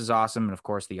Phyllis is awesome, and of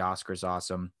course the Oscar is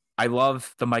awesome. I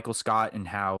love the Michael Scott and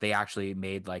how they actually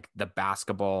made like the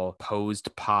basketball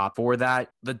posed pop for that.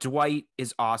 The Dwight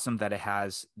is awesome that it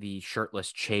has the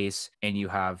shirtless chase and you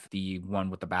have the one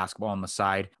with the basketball on the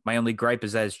side. My only gripe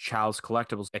is that it's Chow's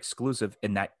Collectibles exclusive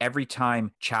in that every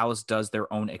time Chow's does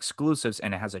their own exclusives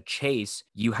and it has a chase,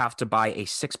 you have to buy a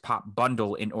 6-pop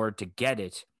bundle in order to get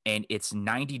it. And it's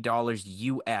 $90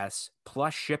 US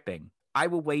plus shipping. I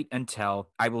will wait until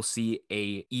I will see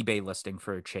a eBay listing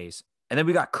for a chase. And then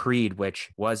we got Creed, which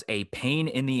was a pain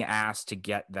in the ass to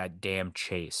get that damn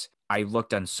chase. I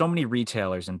looked on so many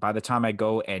retailers, and by the time I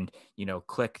go and,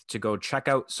 click to go check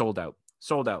out, sold out.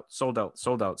 So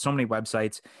many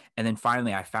websites. And then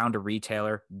finally I found a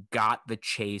retailer, got the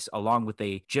chase along with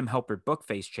a Jim Halpert book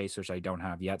face chase, which I don't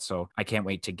have yet. So I can't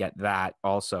wait to get that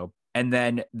also. And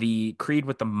then the Creed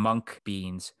with the monk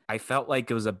beans, I felt like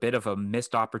it was a bit of a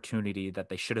missed opportunity that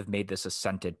they should have made this a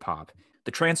scented pop. The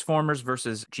Transformers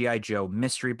versus G.I. Joe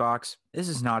mystery box, this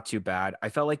is not too bad. I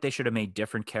felt like they should have made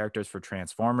different characters for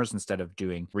Transformers instead of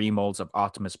doing remolds of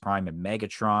Optimus Prime and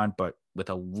Megatron, but with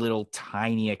a little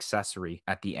tiny accessory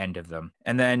at the end of them.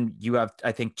 And then you have,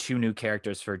 I think, 2 new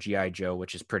characters for G.I. Joe,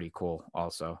 which is pretty cool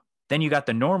also. Then you got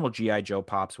the normal G.I. Joe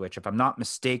pops, which, if I'm not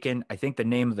mistaken, I think the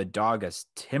name of the dog is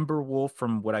Timberwolf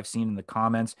from what I've seen in the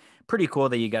comments. Pretty cool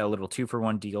that you get a little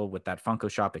 2-for-1 deal with that Funko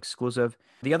Shop exclusive.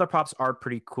 The other pops are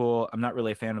pretty cool. I'm not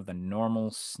really a fan of the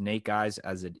normal Snake Eyes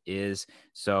as it is.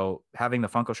 So having the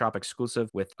Funko Shop exclusive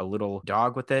with a little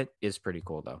dog with it is pretty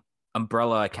cool, though.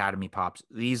 Umbrella Academy pops.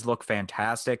 These look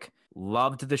fantastic.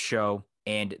 Loved the show.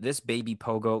 And this baby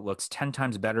Pogo looks 10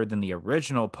 times better than the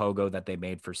original Pogo that they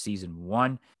made for season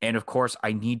 1. And of course,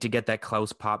 I need to get that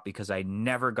Klaus pop because I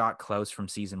never got Klaus from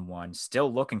season 1.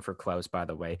 Still looking for Klaus, by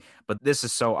the way. But this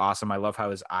is so awesome. I love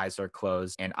how his eyes are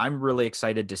closed. And I'm really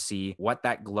excited to see what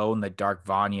that glow in the dark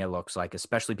Vanya looks like,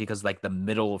 especially because like the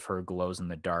middle of her glows in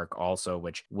the dark also,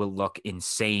 which will look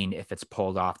insane if it's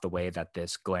pulled off the way that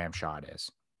this glam shot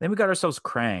is. Then we got ourselves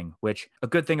Krang, which a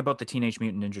good thing about the Teenage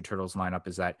Mutant Ninja Turtles lineup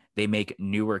is that they make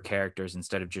newer characters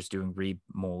instead of just doing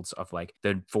remolds of like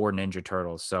the 4 Ninja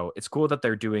Turtles. So it's cool that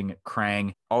they're doing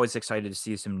Krang. Always excited to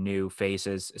see some new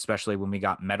faces, especially when we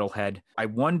got Metalhead. I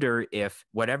wonder if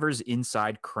whatever's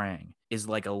inside Krang is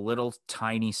like a little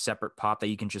tiny separate pop that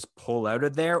you can just pull out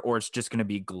of there, or it's just going to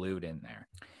be glued in there.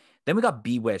 Then we got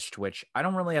Bewitched, which I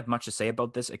don't really have much to say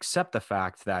about this, except the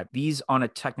fact that these on a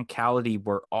technicality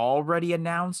were already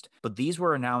announced, but these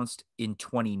were announced in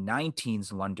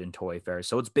 2019's London Toy Fair.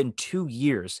 So it's been 2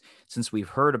 years since we've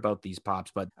heard about these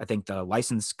pops, but I think the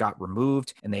license got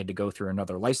removed and they had to go through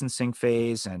another licensing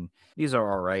phase, and these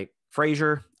are all right.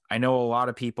 Frasier, I know a lot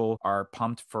of people are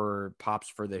pumped for pops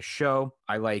for this show.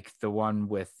 I like the one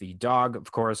with the dog,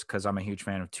 of course, because I'm a huge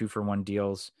fan of 2-for-1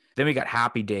 deals. Then we got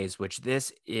Happy Days, which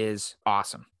this is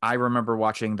awesome. I remember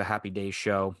watching the Happy Days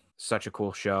show. Such a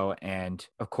cool show. And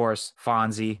of course,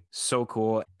 Fonzie, so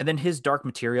cool. And then His Dark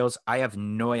Materials, I have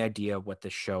no idea what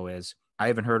this show is. I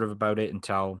haven't heard about it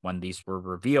until when these were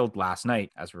revealed last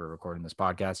night as we were recording this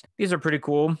podcast. These are pretty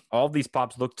cool. All of these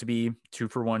pops look to be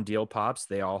 2-for-1 deal pops.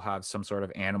 They all have some sort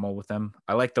of animal with them.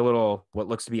 I like the little, what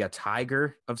looks to be a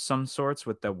tiger of some sorts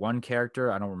with the one character.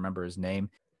 I don't remember his name.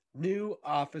 New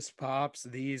Office Pops.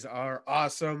 These are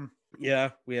awesome. Yeah,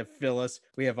 we have Phyllis,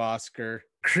 we have Oscar.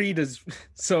 Creed is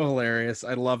so hilarious.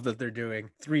 I love that they're doing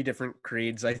 3 different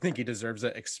Creeds. I think he deserves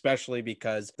it, especially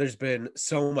because there's been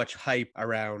so much hype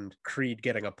around Creed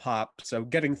getting a pop. So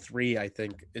getting 3, I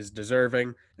think, is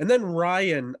deserving. And then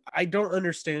Ryan, I don't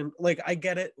understand. Like, I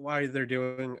get it why they're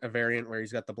doing a variant where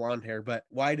he's got the blonde hair, but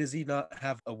why does he not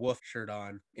have a wolf shirt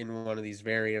on in one of these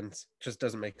variants? Just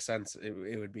doesn't make sense.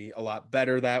 It would be a lot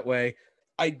better that way.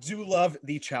 I do love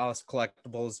the Chalice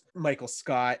collectibles, Michael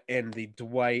Scott and the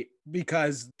Dwight,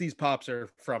 because these pops are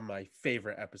from my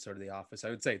favorite episode of The Office.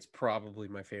 I would say it's probably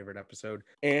my favorite episode.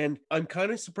 And I'm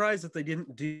kind of surprised that they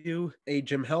didn't do a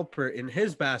Jim Halpert in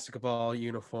his basketball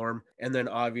uniform. And then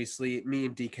obviously me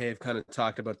and DK have kind of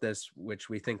talked about this, which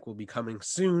we think will be coming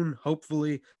soon,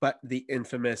 hopefully. But the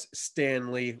infamous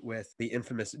Stanley with the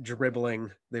infamous dribbling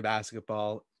the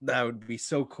basketball, that would be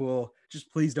so cool.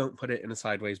 Just please don't put it in a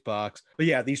sideways box. But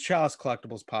yeah, these Chalice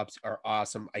collectibles pops are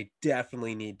awesome. I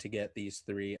definitely need to get these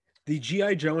 3. The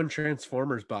G.I. Joe and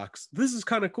Transformers box. This is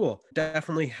kind of cool.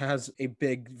 Definitely has a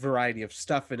big variety of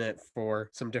stuff in it for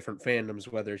some different fandoms,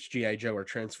 whether it's G.I. Joe or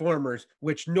Transformers,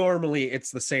 which normally it's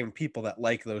the same people that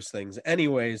like those things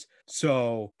anyways.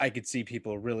 So I could see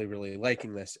people really, really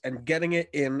liking this. And getting it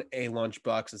in a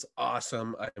lunchbox is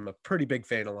awesome. I'm a pretty big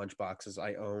fan of lunchboxes.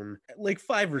 I own like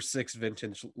 5 or 6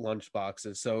 vintage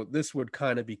lunchboxes. So this would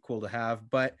kind of be cool to have,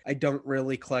 but I don't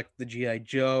really collect the G.I.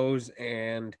 Joes,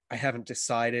 and I haven't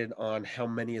decided on how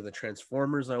many of the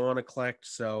Transformers I want to collect,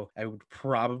 so I would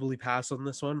probably pass on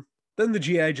this one. Then the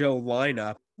G.I. Joe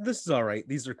lineup. This is all right.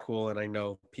 These are cool, and I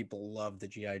know people love the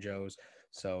G.I. Joes,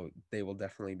 so they will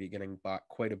definitely be getting bought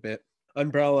quite a bit.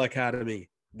 Umbrella Academy.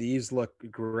 These look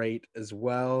great as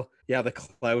well. Yeah, the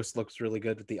Klaus looks really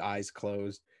good with the eyes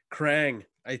closed. Krang.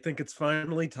 I think it's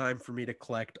finally time for me to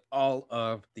collect all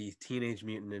of the Teenage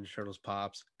Mutant Ninja Turtles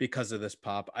pops because of this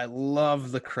pop. I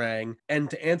love the Krang. And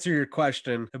to answer your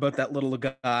question about that little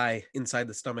guy inside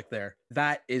the stomach there,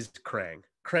 that is Krang.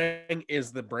 Krang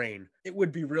is the brain. It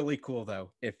would be really cool,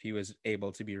 though, if he was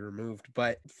able to be removed.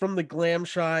 But from the glam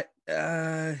shot,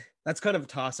 that's kind of a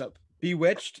toss-up.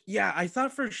 Bewitched? Yeah, I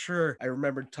thought for sure. I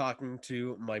remembered talking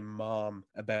to my mom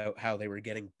about how they were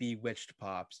getting Bewitched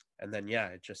pops. And then, yeah,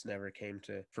 it just never came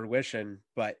to fruition.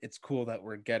 But it's cool that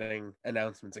we're getting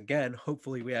announcements again.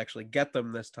 Hopefully, we actually get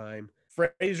them this time.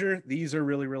 Frasier, these are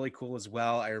really, really cool as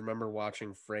well. I remember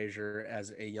watching Frasier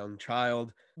as a young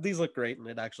child. These look great, and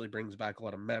it actually brings back a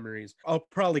lot of memories. I'll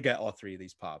probably get all 3 of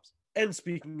these pops. And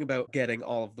speaking about getting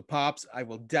all of the pops, I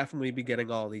will definitely be getting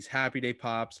all these Happy Day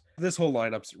pops. This whole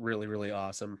lineup's really, really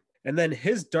awesome. And then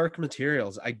his Dark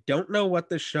Materials. I don't know what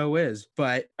this show is,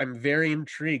 but I'm very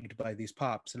intrigued by these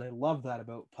pops. And I love that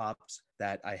about pops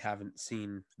that I haven't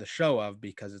seen the show of,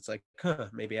 because it's like,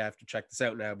 maybe I have to check this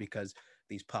out now because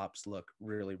these pops look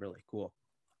really, really cool.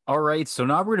 All right, so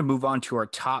now we're going to move on to our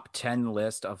top 10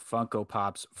 list of Funko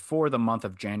Pops for the month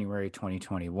of January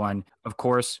 2021. Of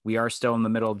course, we are still in the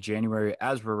middle of January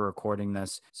as we're recording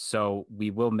this, so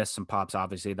we will miss some pops,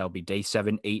 obviously. That'll be day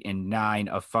 7, 8, and 9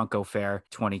 of Funko Fair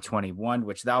 2021,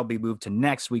 which that'll be moved to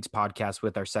next week's podcast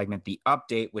with our segment, The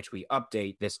Update, which we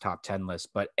update this top 10 list.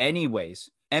 But anyways,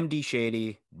 MD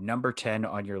Shady, number 10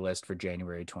 on your list for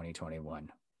January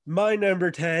 2021. My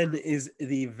number 10 is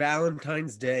the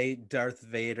Valentine's Day Darth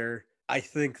Vader. I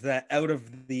think that out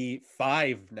of the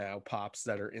 5 now pops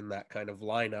that are in that kind of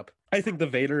lineup, I think the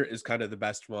Vader is kind of the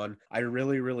best one. I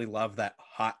really, really love that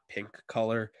hot pink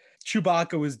color.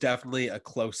 Chewbacca was definitely a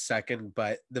close second,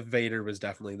 but the Vader was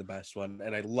definitely the best one.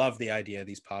 And I love the idea of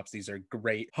these pops. These are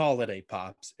great holiday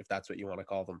pops, if that's what you want to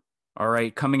call them. All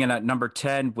right, coming in at number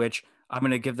 10, which I'm going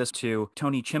to give this to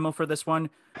Tony Chimmel for this one.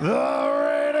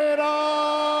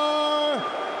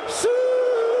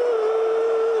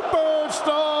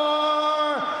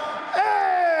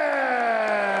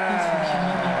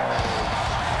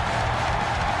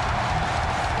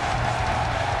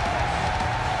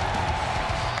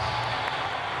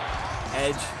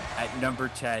 Edge at number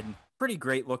 10. Pretty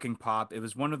great looking pop. It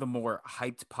was one of the more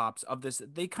hyped pops of this.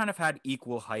 They kind of had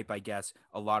equal hype, I guess,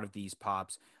 a lot of these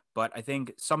pops. But I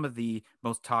think some of the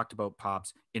most talked about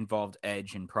pops involved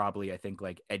Edge, and probably I think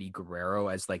like Eddie Guerrero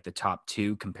as like the top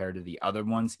 2 compared to the other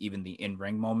ones, even the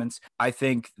in-ring moments. I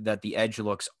think that the Edge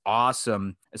looks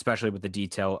awesome, especially with the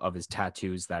detail of his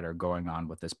tattoos that are going on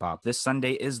with this pop. This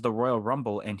Sunday is the Royal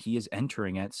Rumble and he is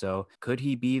entering it. So could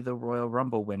he be the Royal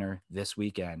Rumble winner this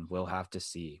weekend? We'll have to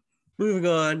see. Moving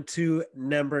on to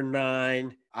number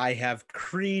 9, I have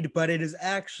Creed, but it is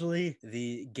actually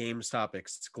the GameStop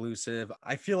exclusive.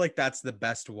 I feel like that's the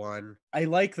best one. I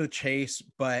like the chase,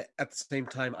 but at the same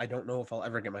time, I don't know if I'll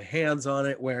ever get my hands on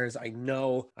it, whereas I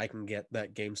know I can get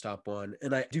that GameStop one,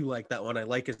 and I do like that one. I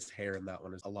like his hair in that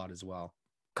one a lot as well.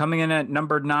 Coming in at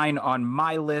number 9 on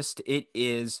my list, it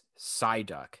is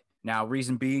Psyduck. Now,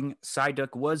 reason being,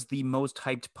 Psyduck was the most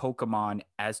hyped Pokemon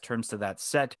as terms to that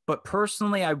set, but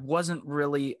personally, I wasn't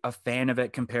really a fan of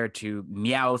it compared to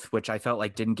Meowth, which I felt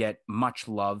like didn't get much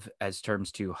love as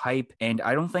terms to hype, and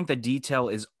I don't think the detail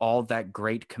is all that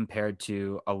great compared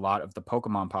to a lot of the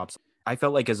Pokemon pops. I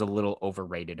felt like is a little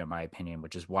overrated in my opinion,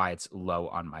 which is why it's low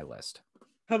on my list.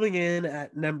 Coming in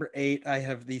at number 8, I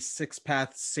have the Six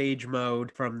Path Sage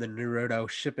mode from the Naruto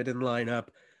Ship It In lineup.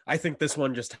 I think this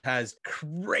one just has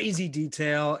crazy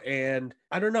detail, and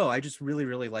I don't know, I just really,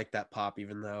 really like that pop,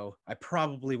 even though I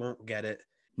probably won't get it.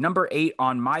 Number 8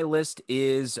 on my list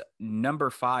is number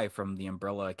 5 from the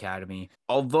Umbrella Academy.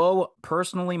 Although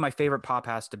personally, my favorite pop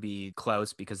has to be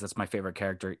Klaus because that's my favorite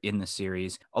character in the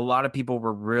series. A lot of people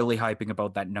were really hyping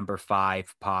about that number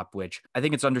 5 pop, which I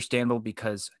think it's understandable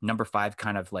because number 5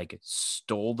 kind of like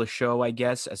stole the show, I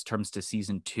guess, as terms to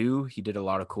season 2. He did a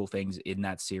lot of cool things in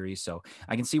that series. So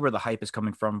I can see where the hype is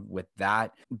coming from with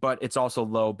that. But it's also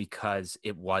low because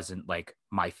it wasn't like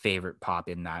my favorite pop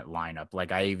in that lineup.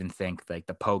 Like I even think like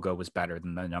the Pogo was better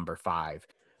than the number 5.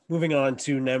 Moving on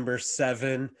to number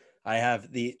 7, I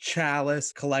have the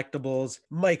Chalice collectibles.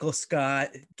 Michael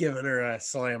Scott giving her a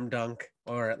slam dunk,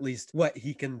 or at least what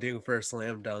he can do for a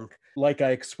slam dunk. Like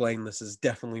I explained, this is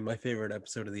definitely my favorite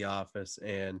episode of The Office,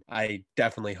 and I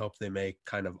definitely hope they make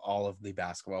kind of all of the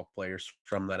basketball players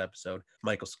from that episode.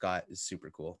 Michael Scott is super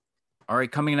cool. All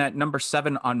right, coming in at number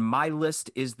 7 on my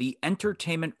list is the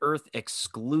Entertainment Earth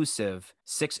exclusive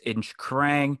 6-inch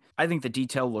Krang. I think the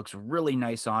detail looks really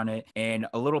nice on it, and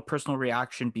a little personal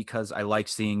reaction because I like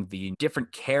seeing the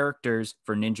different characters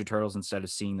for Ninja Turtles instead of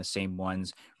seeing the same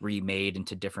ones remade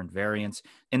into different variants.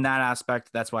 In that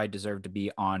aspect, that's why I deserve to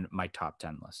be on my top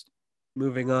 10 list.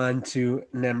 Moving on to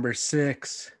number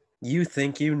 6, You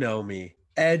Think You Know Me.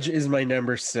 Edge is my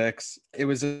number 6. It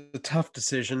was a tough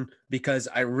decision because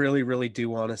I really, really do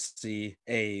want to see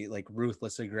a like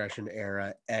ruthless aggression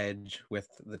era Edge with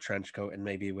the trench coat and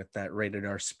maybe with that rated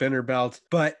R spinner belt.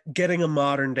 But getting a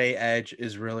modern day Edge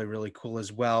is really, really cool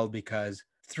as well because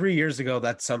 3 years ago,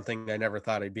 that's something I never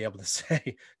thought I'd be able to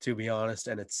say, to be honest.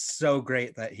 And it's so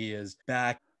great that he is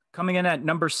back. Coming in at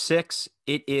number 6,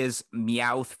 it is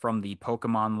Meowth from the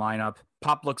Pokemon lineup.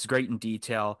 Pop looks great in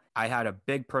detail. I had a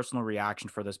big personal reaction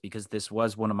for this because this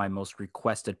was one of my most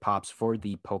requested pops for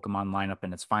the Pokemon lineup,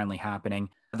 and it's finally happening.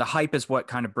 The hype is what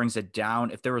kind of brings it down.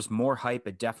 If there was more hype,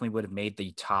 it definitely would have made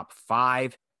the top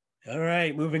 5. All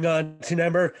right, moving on to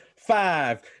number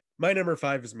 5. My number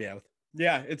 5 is Meowth.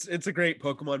 Yeah, it's a great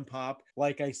Pokemon pop.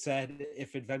 Like I said,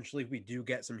 if eventually we do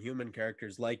get some human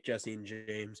characters like Jesse and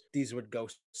James, these would go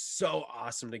so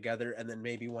awesome together. And then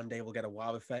maybe one day we'll get a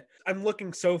Wobbuffet. I'm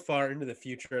looking so far into the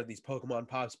future of these Pokemon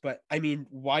pops, but I mean,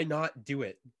 why not do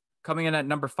it? Coming in at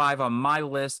number 5 on my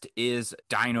list is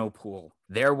Dino Pool.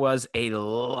 There was a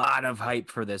lot of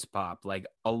hype for this pop, like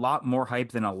a lot more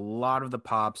hype than a lot of the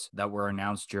pops that were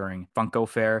announced during Funko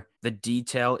Fair. The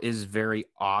detail is very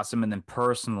awesome. And then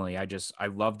personally, I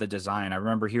love the design. I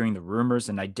remember hearing the rumors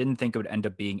and I didn't think it would end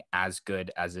up being as good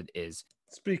as it is.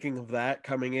 Speaking of that,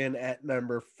 coming in at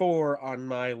number 4 on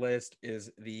my list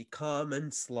is the Common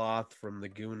Sloth from the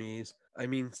Goonies. I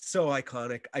mean, so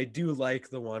iconic. I do like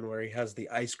the one where he has the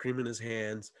ice cream in his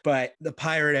hands, but the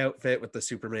pirate outfit with the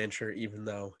Superman shirt, even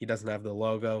though he doesn't have the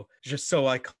logo, is just so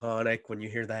iconic when you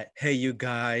hear that, hey, you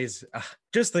guys.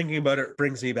 Just thinking about it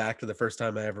brings me back to the first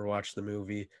time I ever watched the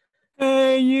movie.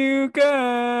 Hey, you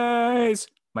guys.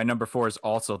 My number 4 is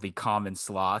also the Common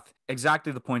Sloth.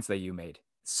 Exactly the points that you made.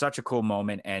 Such a cool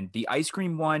moment. And the ice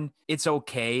cream one, it's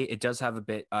okay. It does have a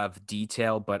bit of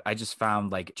detail, but I just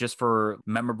found like just for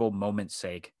memorable moment's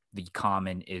sake, the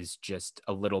common is just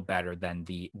a little better than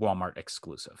the Walmart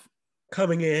exclusive.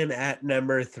 Coming in at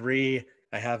number 3,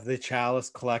 I have the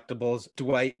Chalice collectibles,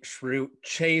 Dwight Schrute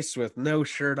Chase with no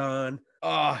shirt on.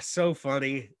 Oh, so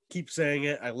funny. Keep saying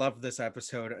it. I love this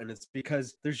episode, and it's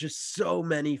because there's just so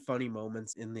many funny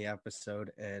moments in the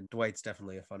episode, and Dwight's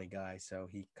definitely a funny guy, so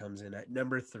he comes in at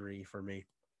number 3 for me.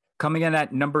 Coming in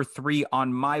at number 3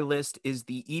 on my list is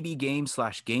the EB Games /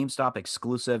 GameStop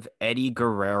exclusive Eddie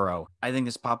Guerrero. I think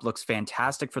this pop looks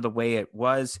fantastic for the way it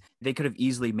was. They could have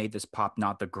easily made this pop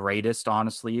not the greatest,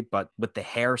 honestly, but with the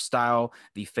hairstyle,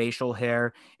 the facial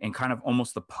hair, and kind of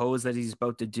almost the pose that he's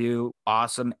about to do,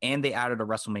 awesome. And they added a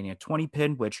WrestleMania 20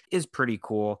 pin, which is pretty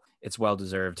cool. It's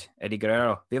well-deserved. Eddie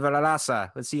Guerrero, viva la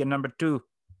raza. Let's see you number 2.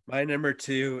 My number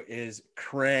 2 is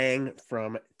Krang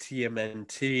from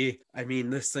TMNT. I mean,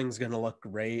 this thing's going to look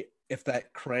great. If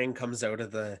that Krang comes out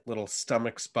of the little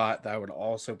stomach spot, that would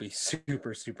also be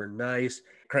super, super nice.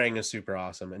 Krang is super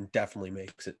awesome and definitely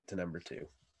makes it to number 2.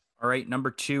 All right,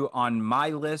 number 2 on my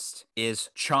list is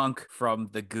Chunk from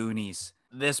the Goonies.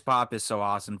 This pop is so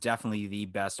awesome. Definitely the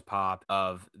best pop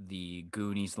of the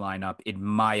Goonies lineup, in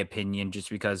my opinion, just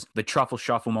because the truffle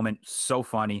shuffle moment, so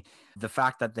funny. The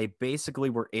fact that they basically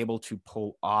were able to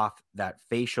pull off that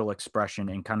facial expression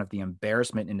and kind of the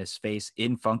embarrassment in his face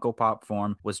in Funko Pop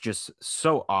form was just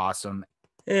so awesome.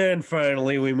 And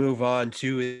finally, we move on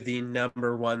to the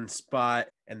number 1 spot,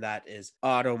 and that is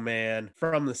Automan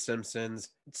from The Simpsons.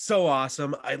 It's so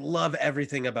awesome. I love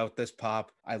everything about this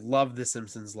pop. I love The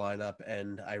Simpsons lineup,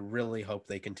 and I really hope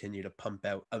they continue to pump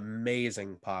out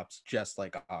amazing pops just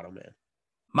like Automan.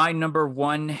 My number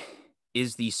 1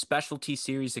 is the specialty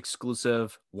series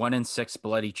exclusive 1 in 6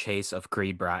 Bloody Chase of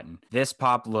Creed Bratton. This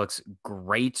pop looks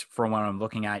great from what I'm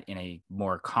looking at in a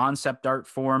more concept art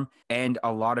form, and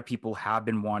a lot of people have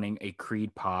been wanting a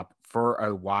Creed pop for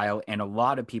a while, and a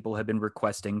lot of people have been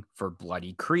requesting for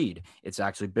Bloody Creed. It's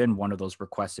actually been one of those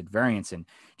requested variants, and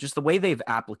just the way they've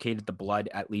applicated the blood,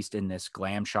 at least in this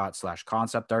glam shot /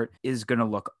 concept art, is going to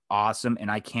look awesome,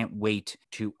 and I can't wait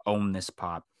to own this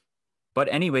pop. But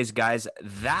anyways, guys,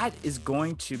 that is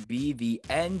going to be the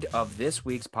end of this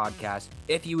week's podcast.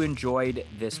 If you enjoyed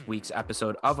this week's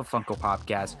episode of a Funko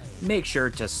Popcast, make sure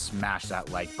to smash that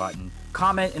like button.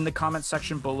 Comment in the comment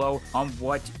section below on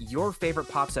what your favorite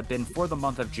pops have been for the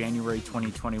month of January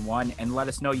 2021, and let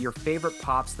us know your favorite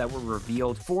pops that were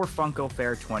revealed for Funko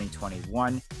Fair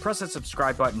 2021. Press that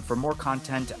subscribe button for more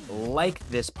content like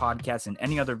this podcast and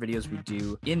any other videos we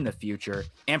do in the future,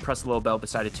 and press the little bell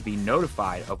beside it to be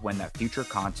notified of when that future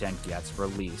content gets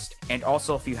released. And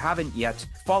also, if you haven't yet,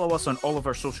 follow us on all of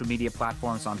our social media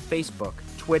platforms on Facebook,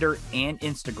 Twitter, and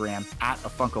Instagram at a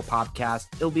Funko Popcast.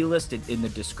 It'll be listed in the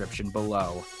description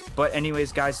below. But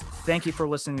anyways, guys, thank you for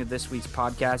listening to this week's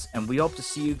podcast, and we hope to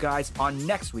see you guys on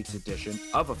next week's edition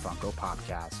of a Funko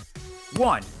Popcast.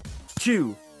 1,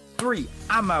 2, 3,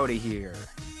 I'm out of here.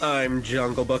 I'm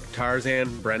Jungle Book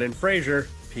Tarzan Brennan Fraser.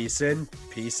 Peace in,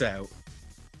 peace out.